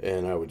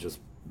 And I would just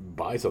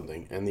buy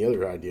something. And the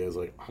other idea is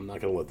like, I'm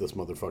not going to let this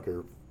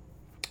motherfucker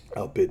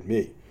outbid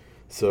me.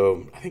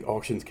 So I think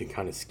auctions can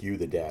kind of skew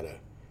the data,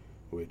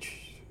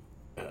 which,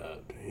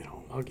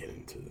 I'll get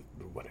into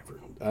whatever.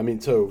 I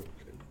mean,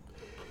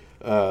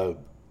 uh,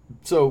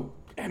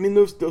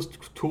 those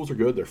tools are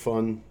good. They're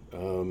fun.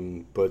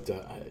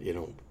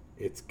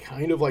 It's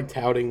kind of like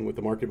touting with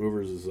the market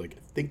movers is like,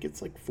 I think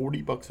it's like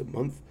 $40 a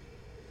month.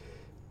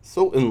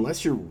 So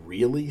unless you're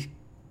really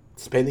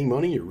spending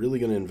money, you're really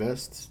going to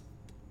invest.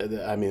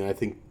 I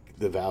think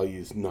the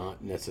value's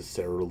not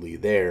necessarily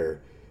there.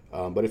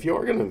 But if you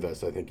are going to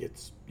invest, I think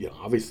it's,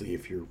 obviously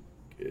if you're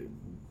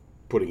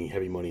putting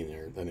heavy money in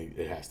there, then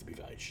it has to be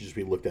valued. It should just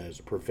be looked at as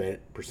a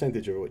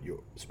percentage of what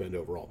you spend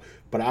overall.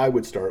 But I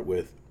would start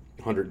with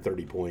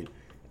 130 point,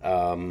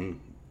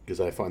 because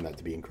I find that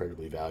to be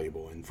incredibly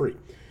valuable and free,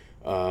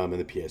 in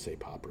the PSA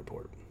Pop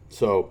Report.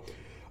 So,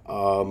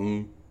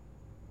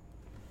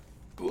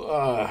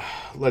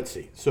 let's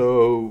see.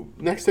 So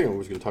next thing I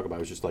was going to talk about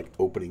was just like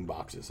opening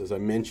boxes. As I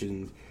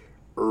mentioned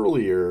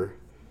earlier,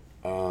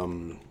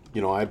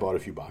 I bought a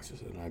few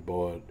boxes, and I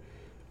bought,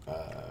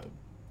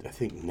 I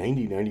think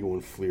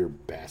 91 Fleer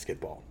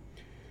basketball.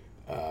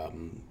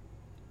 And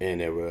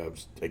it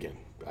was, again,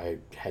 I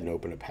hadn't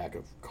opened a pack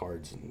of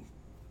cards in,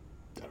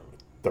 I don't know,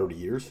 30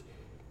 years.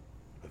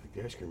 I think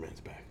the Ice Cream Man's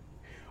back.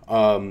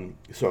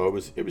 So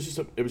it was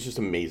just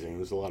amazing. It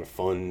was a lot of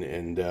fun,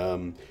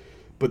 and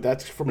but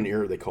that's from an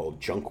era they call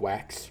junk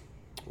wax,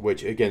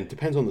 which again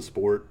depends on the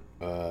sport,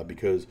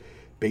 because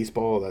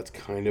baseball, that's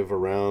kind of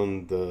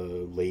around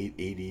the late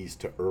 80s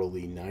to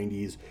early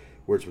 90s,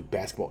 whereas with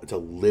basketball it's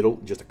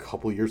just a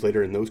couple years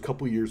later, and those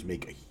couple years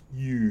make a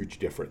huge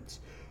difference,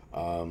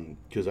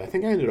 because I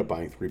think I ended up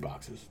buying 3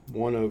 boxes,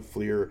 one of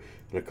Fleer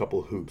and a couple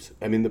of hoops.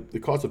 I mean, the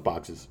cost of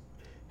boxes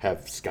have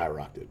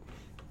skyrocketed,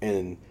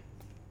 and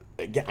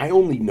again, I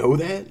only know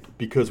that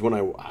because when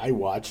I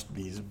watched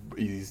these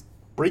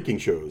breaking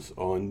shows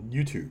on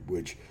YouTube,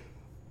 which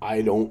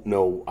I don't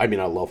know. I mean,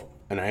 I love them,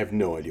 and I have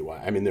no idea why.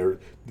 I mean,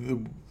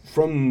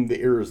 from the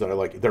eras that I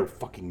like, they're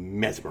fucking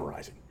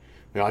mesmerizing.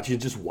 You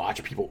just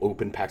watch people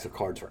open packs of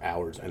cards for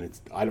hours, and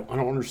I don't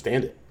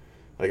understand it.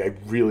 Like, I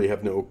really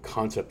have no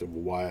concept of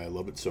why I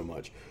love it so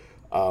much.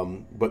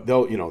 But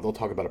they'll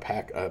talk about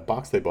a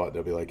box they bought.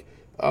 They'll be like,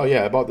 oh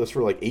yeah, I bought this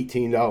for like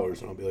 $18,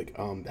 and I'll be like,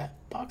 that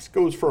box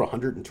goes for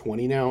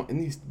 $120 now,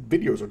 and these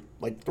videos are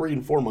like 3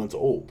 and 4 months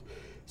old.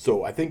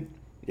 So I think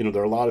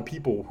there are a lot of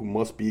people who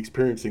must be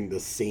experiencing the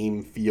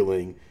same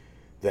feeling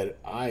that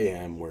I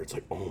am, where it's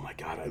like, oh my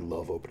god, I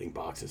love opening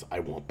boxes. I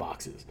want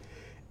boxes,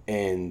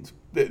 and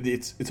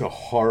it's a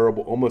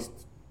horrible,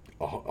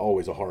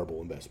 always a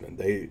horrible investment.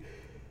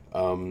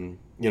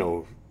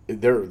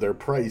 They're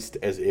priced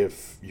as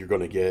if you're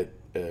going to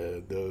get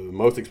the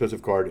most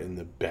expensive card in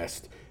the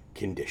best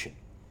condition.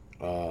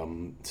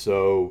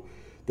 So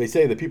they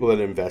say that people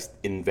that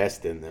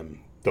invest in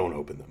them don't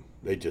open them.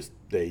 They just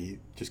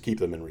keep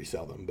them and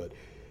resell them. But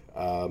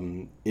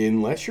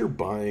unless you're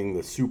buying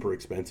the super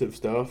expensive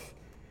stuff,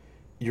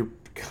 you're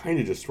kind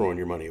of just throwing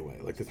your money away.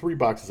 Like the 3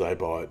 boxes I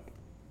bought,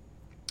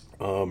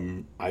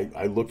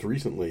 I looked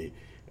recently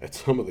at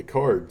some of the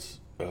cards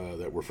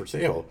that were for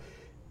sale,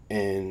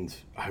 and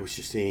I was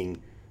just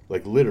seeing,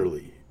 like,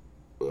 literally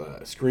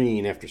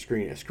screen after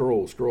screen,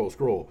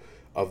 scroll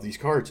of these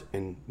cards,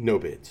 and no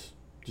bids.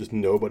 Just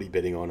nobody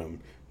bidding on them,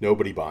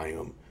 nobody buying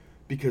them,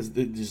 because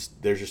there's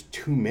just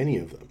too many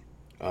of them.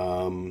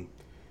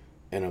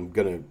 And I'm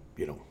gonna,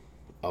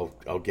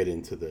 I'll get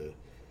into the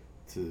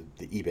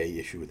eBay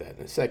issue with that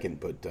in a second,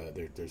 but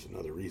there's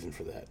another reason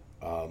for that.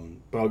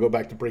 But I'll go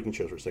back to breaking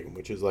shows for a second,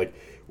 which is like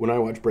when I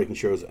watch breaking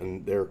shows,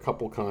 and there are a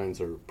couple kinds.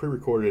 There are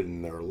pre-recorded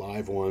and there are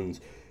live ones,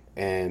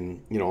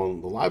 and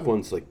on the live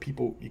ones, like,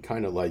 people you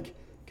kind of like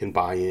can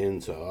buy in.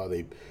 So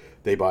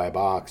they buy a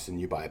box and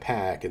you buy a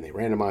pack, and they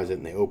randomize it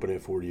and they open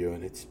it for you,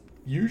 and it's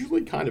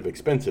usually kind of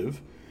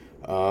expensive.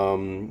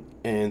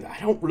 And I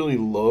don't really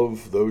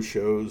love those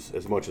shows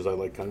as much as I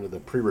like kind of the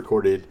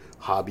pre-recorded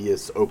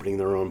hobbyists opening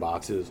their own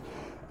boxes,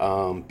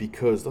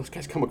 because those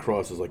guys come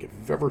across as like, if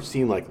you've ever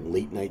seen like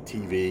late night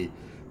TV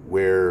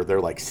where they're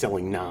like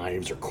selling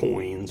knives or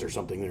coins or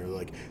something, they're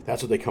like,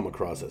 that's what they come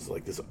across as,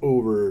 like this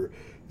over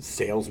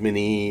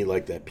salesman-y,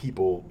 like that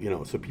people,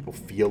 so people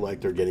feel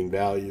like they're getting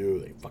value.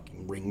 They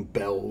fucking ring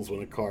bells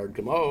when a card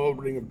come, oh,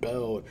 ring a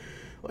bell.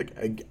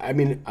 Like, I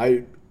mean,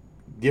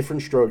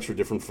 different strokes for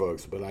different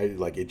folks, but I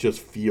like, it just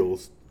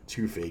feels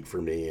too fake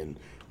for me, and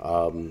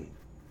I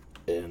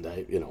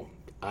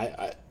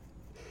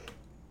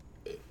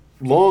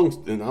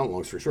not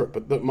long story short,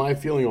 but my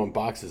feeling on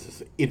boxes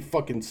is it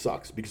fucking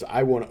sucks, because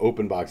I want to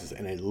open boxes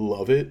and I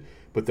love it,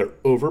 but they're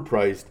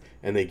overpriced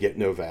and they get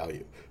no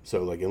value.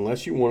 So like,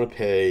 unless you want to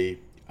pay,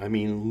 I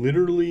mean,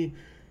 literally,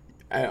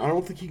 I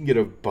don't think you can get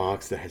a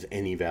box that has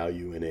any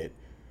value in it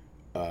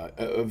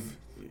of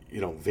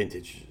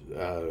vintage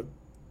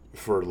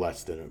for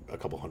less than a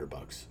couple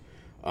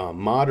 $100.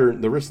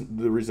 Modern, the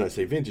reason I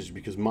say vintage is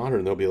because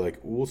modern, they'll be like,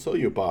 we'll sell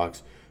you a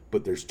box,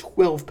 but there's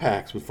 12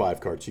 packs with 5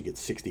 cards, so you get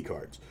 60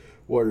 cards.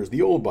 Whereas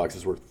the old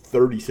boxes were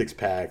 36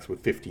 packs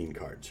with 15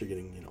 cards, so you're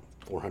getting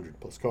 400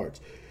 plus cards.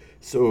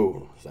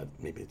 So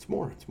maybe it's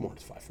more. It's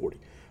 540.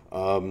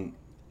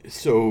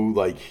 So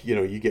like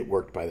you get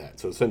worked by that.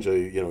 So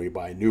essentially, you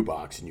buy a new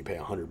box and you pay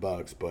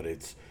 $100, but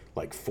it's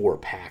like 4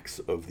 packs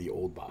of the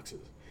old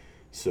boxes.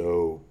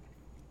 So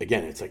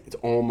again, it's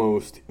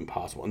almost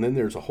impossible. And then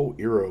there's a whole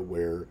era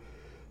where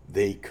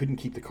they couldn't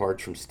keep the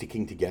cards from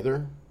sticking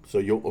together. So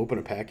you'll open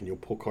a pack and you'll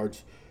pull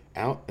cards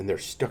out and they're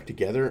stuck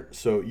together.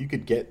 So you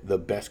could get the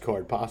best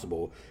card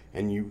possible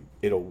and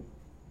it'll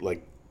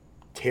like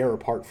tear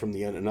apart from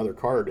another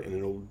card and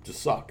it'll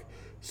just suck.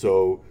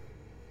 So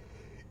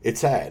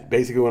it's sad.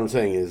 Basically what I'm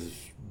saying is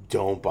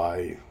don't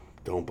buy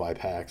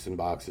packs and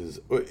boxes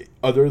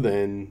other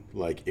than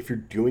like if you're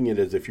doing it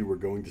as if you were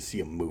going to see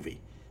a movie.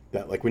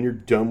 That like when you're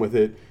done with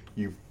it,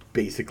 you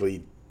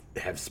basically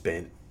have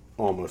spent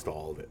almost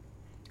all of it.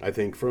 I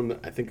think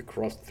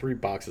across the 3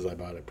 boxes I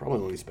bought, I probably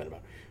only spent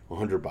about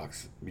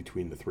 $100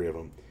 between the 3 of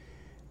them.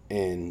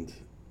 And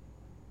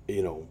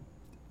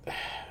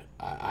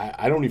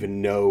I don't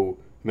even know.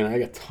 I mean, I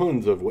got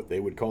tons of what they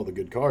would call the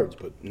good cards,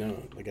 but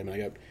no. Like, I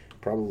got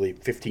probably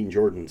 15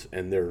 Jordans,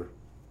 and they're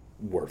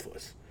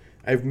worthless.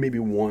 I have maybe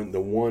the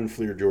one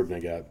Fleer Jordan I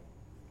got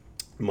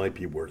might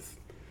be worth,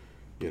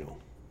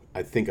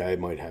 I think I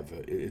might have,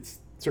 it's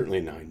certainly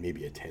a 9,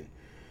 maybe a 10.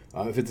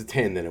 If it's a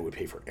 10, then it would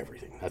pay for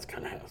everything. That's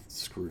kind of how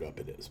screwed up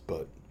it is.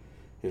 But,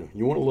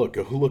 you want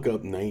to look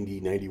up 90,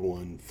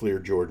 91 Fleer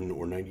Jordan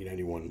or 90,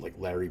 91 like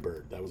Larry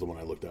Bird. That was the one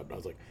I looked up. And I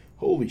was like,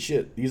 holy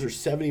shit, these are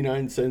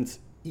 79 cents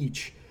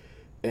each.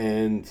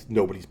 And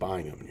nobody's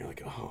buying them. And you're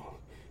like, oh,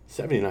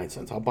 79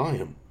 cents, I'll buy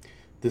them.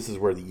 This is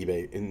where the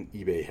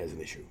eBay has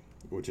an issue,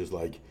 which is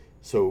like,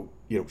 so,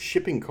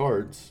 shipping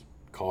cards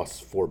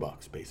costs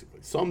 $4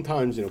 basically.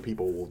 Sometimes,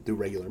 people will do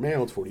regular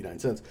mail, it's 49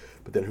 cents,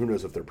 but then who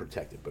knows if they're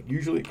protected. But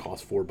usually it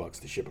costs $4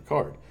 to ship a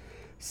card.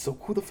 So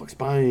who the fuck's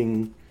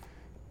buying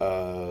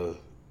a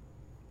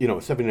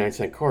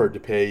 79-cent card to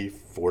pay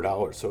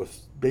 $4? So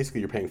it's basically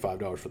you're paying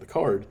 $5 for the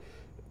card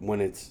when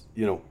it's,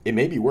 it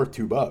may be worth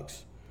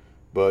 $2,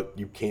 but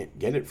you can't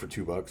get it for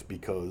 $2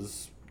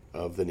 because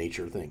of the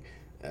nature of the thing.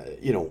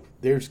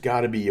 There's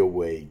got to be a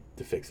way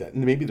to fix that.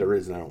 And maybe there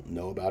is, and I don't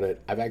know about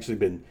it. I've actually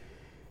been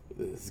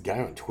this guy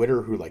on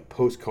Twitter who like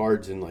posts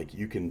cards and like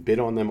you can bid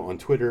on them on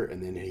Twitter,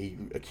 and then he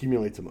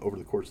accumulates them over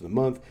the course of the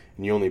month,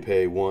 and you only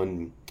pay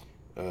one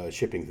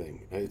shipping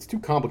thing. It's too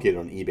complicated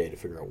on eBay to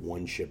figure out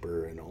one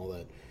shipper and all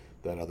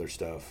that other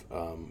stuff.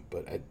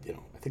 But I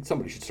think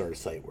somebody should start a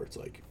site where it's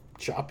like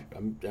shop.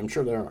 I'm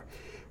sure there are,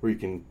 where you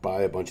can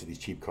buy a bunch of these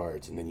cheap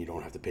cards and then you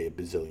don't have to pay $1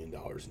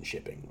 bazillion in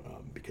shipping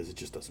because it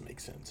just doesn't make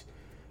sense.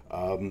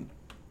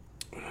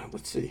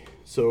 Let's see.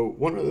 So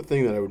one other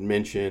thing that I would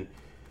mention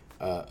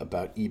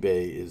about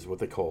eBay is what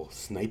they call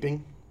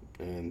sniping.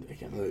 And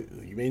again,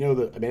 you may know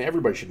that,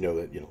 everybody should know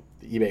that,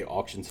 the eBay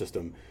auction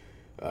system,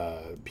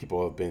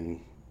 people have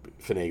been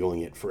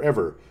finagling it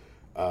forever.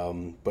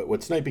 But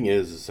what sniping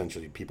is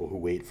essentially people who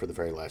wait for the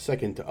very last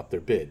second to up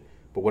their bid.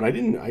 But what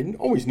I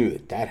always knew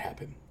that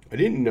happened. I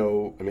didn't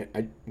know,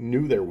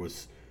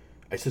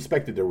 I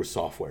suspected there was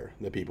software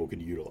that people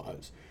could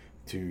utilize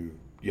to,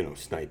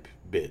 snipe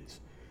bids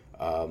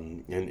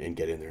and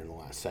get in there in the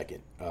last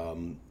second.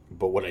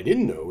 But what I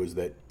didn't know is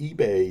that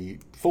eBay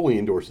fully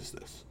endorses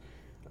this.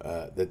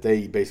 That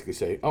they basically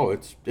say, oh,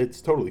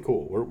 it's totally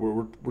cool.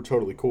 We're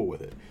totally cool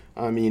with it.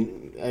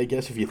 I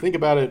guess if you think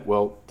about it,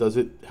 well, does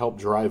it help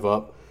drive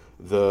up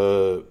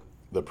the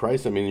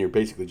price? You're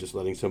basically just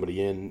letting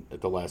somebody in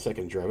at the last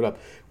second and drive it up.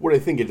 What I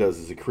think it does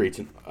is it creates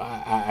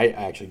I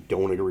actually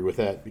don't agree with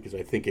that, because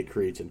I think it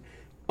creates an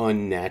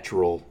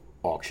unnatural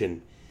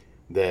auction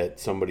that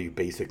somebody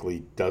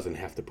basically doesn't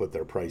have to put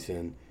their price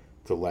in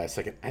to the last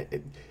second.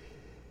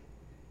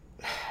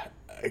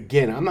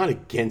 Again, I'm not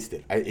against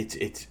it.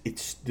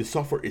 It's the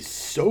software is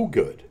so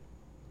good.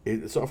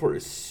 The software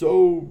is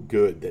so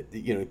good that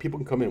people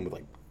can come in with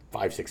like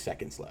 5-6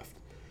 seconds left.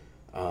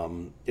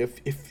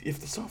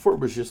 If the software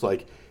was just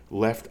like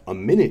left a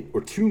minute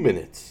or 2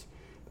 minutes,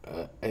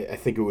 I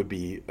think it would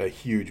be a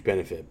huge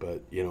benefit.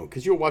 But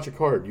because you'll watch a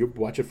card, you'll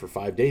watch it for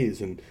 5 days,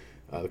 and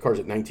the card's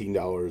at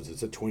 $19,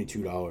 it's at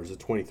 $22,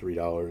 it's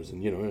 $23,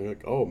 and you're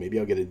like, oh, maybe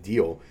I'll get a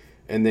deal.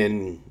 And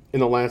then in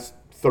the last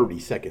 30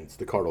 seconds,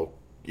 the card will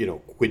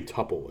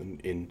quintuple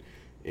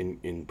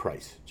in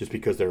price, just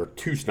because there are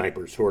 2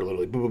 snipers who are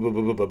literally blah, blah,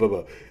 blah, blah, blah,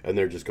 blah, and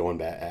they're just going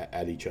back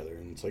at each other.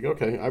 And it's like,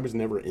 okay, I was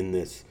never in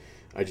this.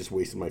 I just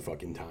wasted my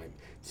fucking time.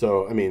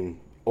 So,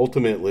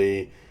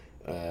 ultimately,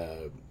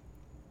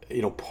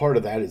 part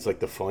of that is like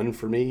the fun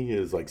for me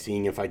is like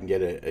seeing if I can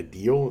get a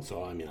deal.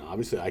 So,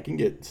 obviously I can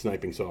get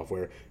sniping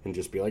software and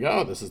just be like,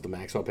 oh, this is the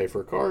max I'll pay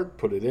for a card,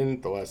 put it in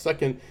at the last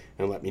second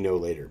and let me know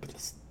later.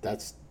 But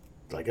that's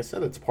like I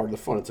said, it's part of the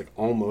fun. It's like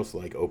almost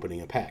like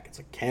opening a pack. It's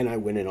like, can I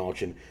win an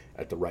auction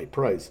at the right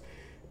price?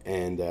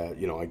 And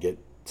I get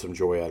some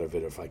joy out of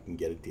it if I can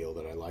get a deal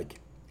that I like.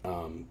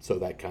 So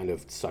that kind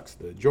of sucks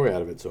the joy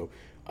out of it. So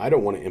I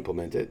don't want to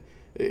implement it.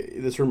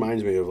 This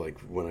reminds me of like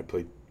when I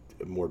played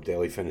more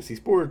daily fantasy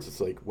sports.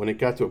 It's like when it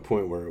got to a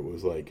point where it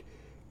was like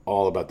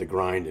all about the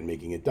grind and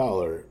making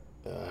 $1,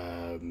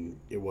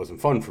 it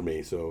wasn't fun for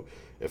me. So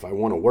if I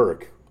want to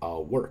work,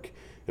 I'll work.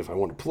 If I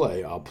want to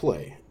play, I'll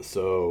play.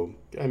 So,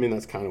 I mean,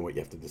 that's kind of what you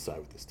have to decide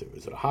with this too.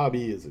 Is it a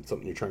hobby? Is it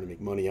something you're trying to make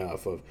money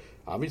off of?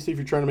 Obviously, if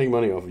you're trying to make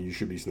money off of, you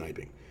should be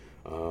sniping.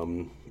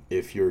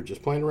 If you're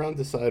just playing around,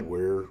 decide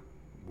where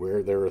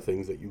there are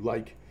things that you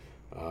like.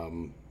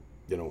 Um,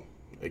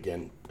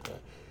 Again,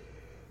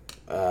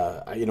 when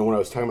I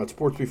was talking about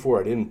sports before,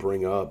 I didn't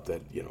bring up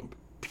that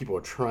people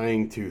are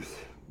trying to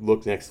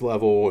look next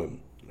level,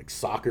 and like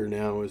soccer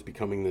now is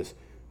becoming this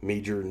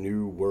major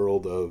new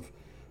world of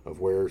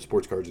where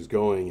sports cards is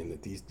going, and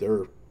that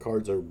their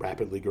cards are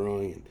rapidly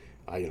growing. And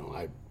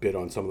I bid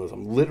on some of those.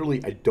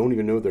 I don't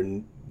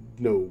even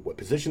know what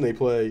position they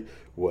play,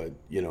 what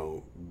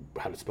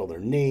how to spell their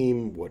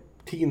name, what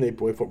team they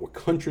play for, what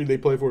country they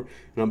play for,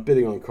 and I'm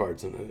bidding on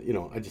cards, and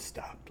I just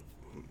stopped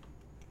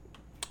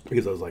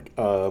because I was like,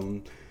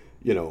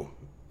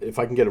 if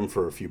I can get them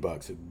for a few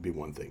bucks, it'd be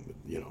one thing,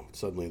 but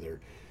suddenly they're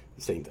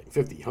the same thing,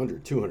 50,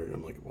 100, 200.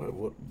 I'm like,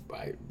 what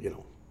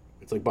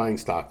it's like buying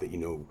stock that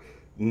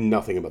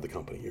nothing about the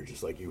company. You're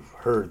just like, you've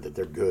heard that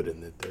they're good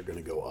and that they're going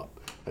to go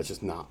up. That's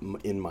just not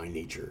in my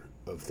nature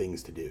of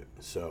things to do.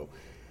 So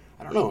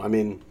I don't know. I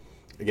mean,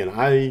 again,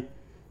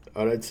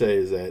 what I'd say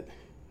is that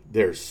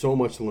there's so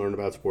much to learn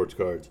about sports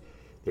cards.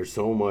 There's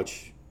so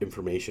much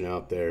information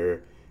out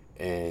there,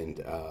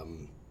 and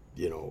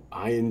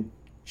I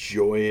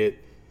enjoy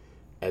it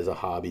as a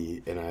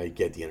hobby, and I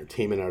get the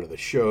entertainment out of the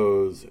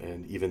shows,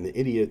 and even the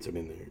idiots. I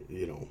mean,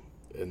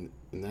 and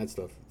that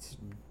stuff. It's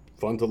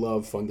fun to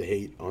love, fun to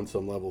hate on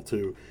some level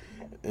too.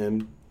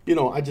 And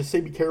I just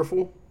say be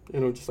careful.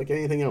 Just like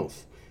anything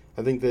else.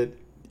 I think that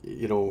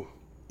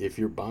if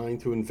you're buying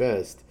to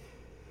invest,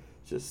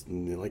 just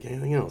like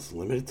anything else,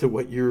 limit it to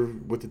what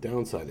the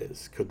downside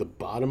is. Could the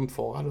bottom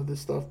fall out of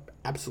this stuff?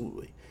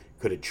 Absolutely.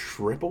 Could it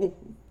triple?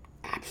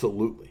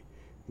 Absolutely.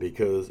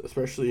 Because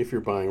especially if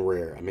you're buying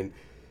rare, I mean,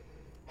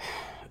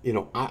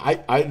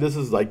 I this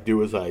is like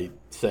do as I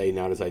say,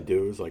 not as I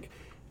do. It's like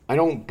I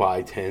don't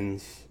buy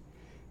tens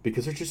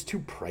because they're just too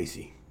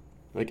pricey.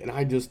 Like, and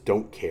I just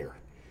don't care.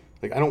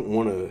 Like,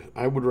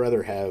 I would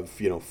rather have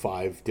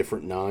 5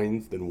 different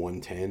 9s than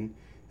 110,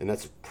 and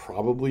that's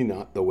probably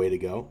not the way to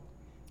go.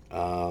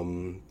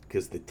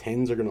 Because the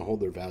 10s are going to hold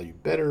their value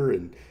better,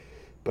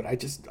 but I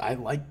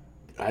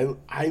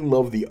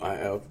love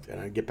and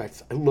I get back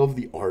to, I love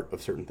the art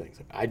of certain things.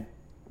 Like, I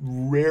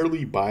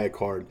rarely buy a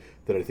card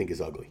that I think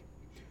is ugly.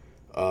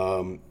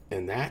 And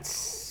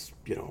that's,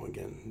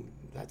 again,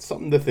 that's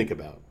something to think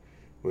about,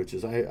 which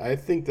is, I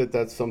think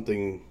that's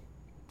something,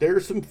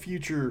 there's some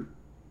future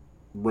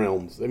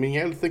realms. I mean, you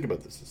have to think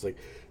about this. It's like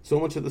so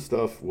much of the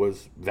stuff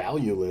was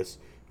valueless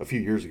a few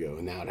years ago,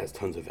 and now it has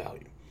tons of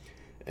value.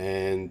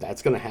 And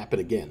that's going to happen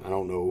again. I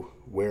don't know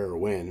where or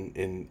when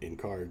in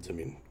cards. I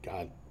mean,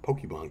 God,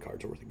 Pokemon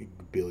cards are worth $1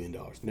 billion.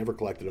 Never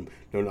collected them,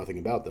 know nothing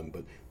about them,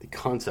 but the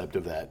concept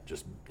of that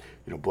just,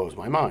 blows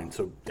my mind.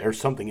 So there's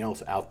something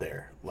else out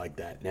there like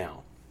that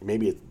now.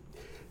 Maybe it's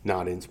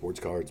not in sports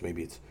cards,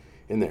 maybe it's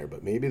in there,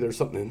 but maybe there's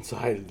something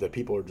inside that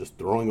people are just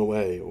throwing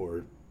away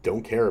or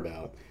don't care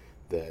about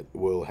that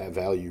will have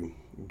value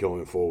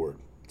going forward.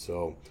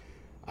 So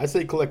I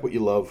say collect what you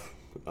love.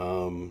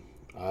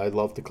 I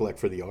love to collect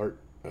for the art,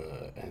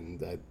 and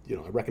that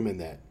I recommend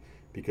that,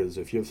 because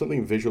if you have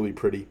something visually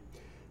pretty,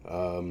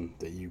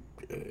 that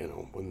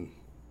when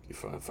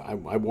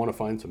I want to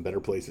find some better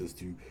places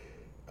to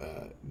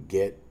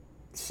get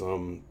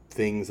some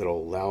things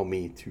that'll allow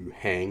me to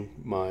hang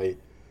my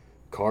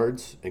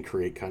cards and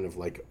create kind of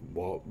like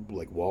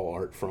wall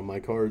art from my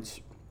cards,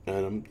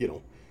 and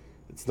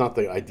it's not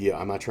the idea.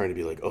 I'm not trying to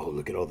be like, oh,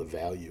 look at all the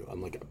value.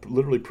 I'm like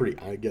literally pretty.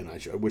 Again,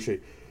 I wish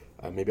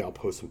maybe I'll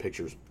post some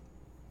pictures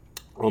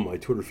on my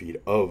Twitter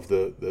feed of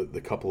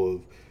the couple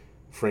of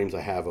frames I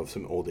have of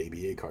some old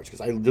ABA cards,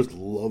 because I just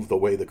love the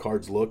way the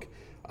cards look.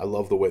 I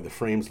love the way the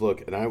frames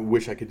look, and I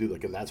wish I could do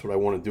and that's what I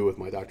want to do with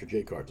my Dr.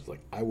 J cards. It's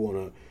like I want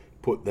to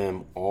put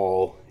them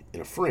all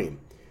in a frame,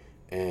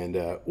 and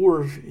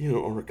or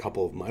a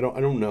couple of them. I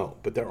don't know,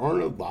 but there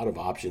aren't a lot of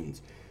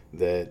options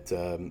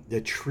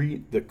that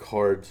treat the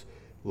cards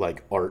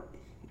like art,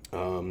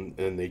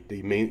 and they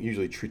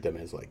usually treat them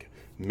as like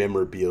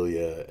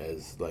memorabilia,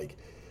 as like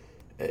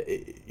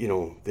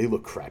they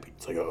look crappy.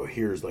 It's like, oh,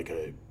 here's like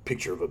a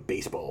picture of a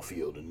baseball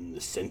field, and in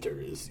the center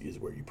is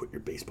where you put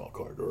your baseball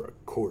card, or a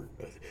court.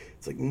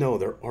 It's like, no,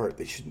 they're art.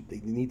 They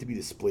need to be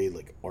displayed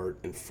like art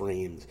and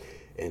frames,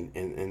 and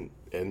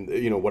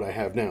what I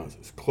have now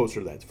is closer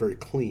to that. It's very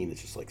clean.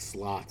 It's just like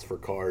slots for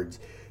cards,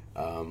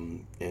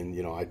 and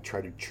I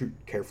try to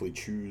carefully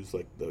choose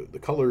like the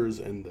colors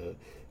and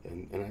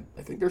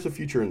I think there's a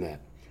future in that.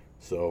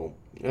 So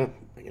yeah,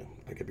 again,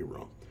 I could be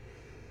wrong.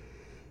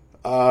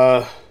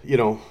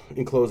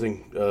 In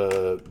closing,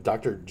 not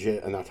Dr.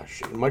 J,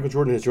 Michael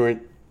Jordan has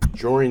joined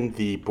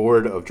the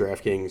board of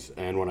DraftKings,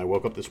 and when I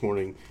woke up this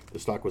morning, the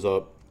stock was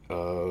up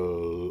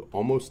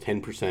almost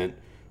 10%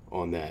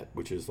 on that,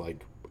 which is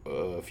like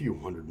a few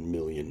 $100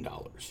 million.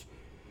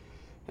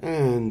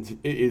 And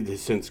it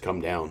has since come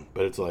down,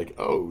 but it's like,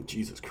 oh,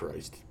 Jesus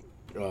Christ.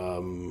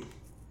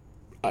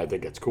 I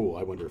think that's cool.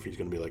 I wonder if he's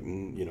going to be like,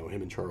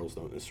 him and Charles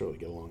don't necessarily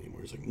get along anymore.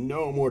 He's like,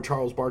 no more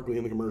Charles Barkley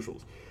in the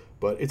commercials.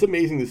 But it's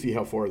amazing to see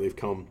how far they've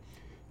come,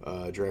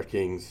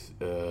 DraftKings,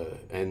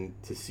 and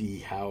to see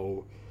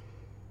how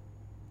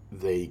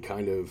they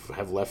kind of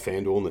have left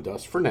FanDuel in the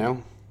dust for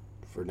now.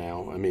 For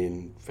now,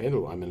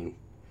 FanDuel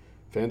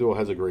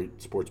has a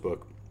great sports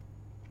book,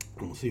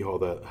 and we'll see how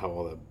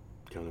all that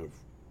kind of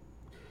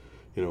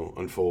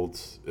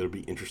unfolds. It'll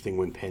be interesting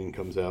when Penn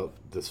comes out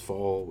this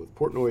fall with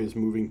Portnoy is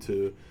moving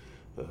to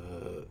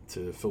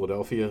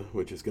Philadelphia,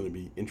 which is going to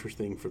be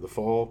interesting for the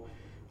fall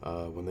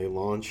when they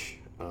launch.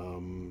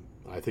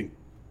 I think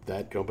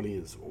that company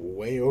is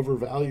way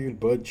overvalued,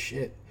 but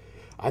shit,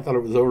 I thought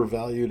it was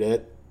overvalued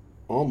at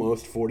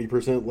almost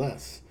 40%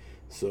 less.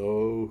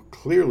 So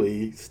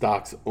clearly,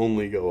 stocks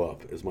only go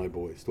up, as my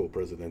boy Stool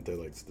Presidente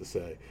likes to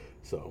say.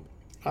 So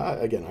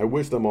again, I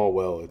wish them all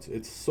well.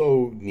 It's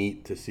so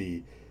neat to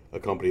see a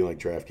company like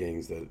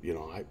DraftKings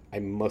that I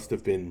must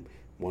have been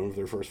one of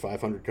their first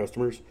 500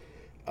 customers.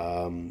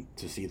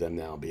 To see them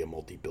now be a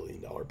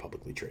multi-billion-dollar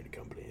publicly traded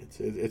company,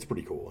 it's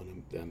pretty cool,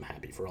 and I'm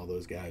happy for all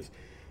those guys.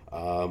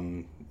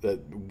 That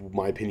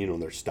my opinion on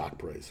their stock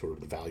price or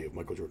the value of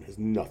Michael Jordan has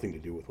nothing to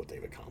do with what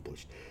they've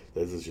accomplished.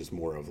 This is just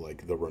more of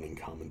like the running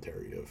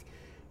commentary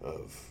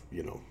of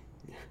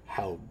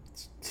how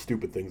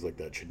stupid things like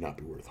that should not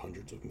be worth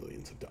hundreds of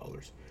millions of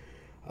dollars.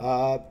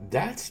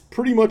 That's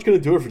pretty much going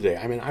to do it for today.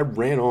 I mean, I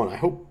ran on. I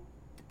hope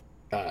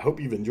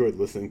you've enjoyed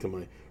listening to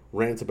my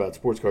rants about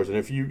sports cars, and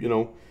if you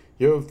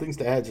have things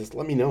to add, just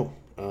let me know,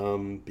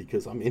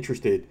 because I'm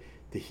interested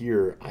to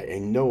hear. I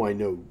know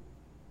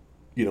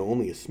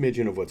only a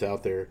smidgen of what's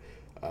out there.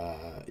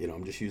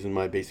 I'm just using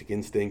my basic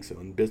instincts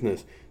on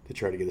business to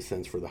try to get a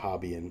sense for the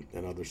hobby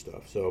and other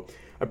stuff. So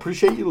I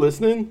appreciate you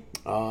listening.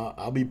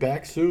 I'll be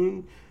back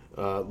soon.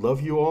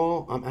 Love you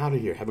all. I'm out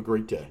of here. Have a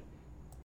great day.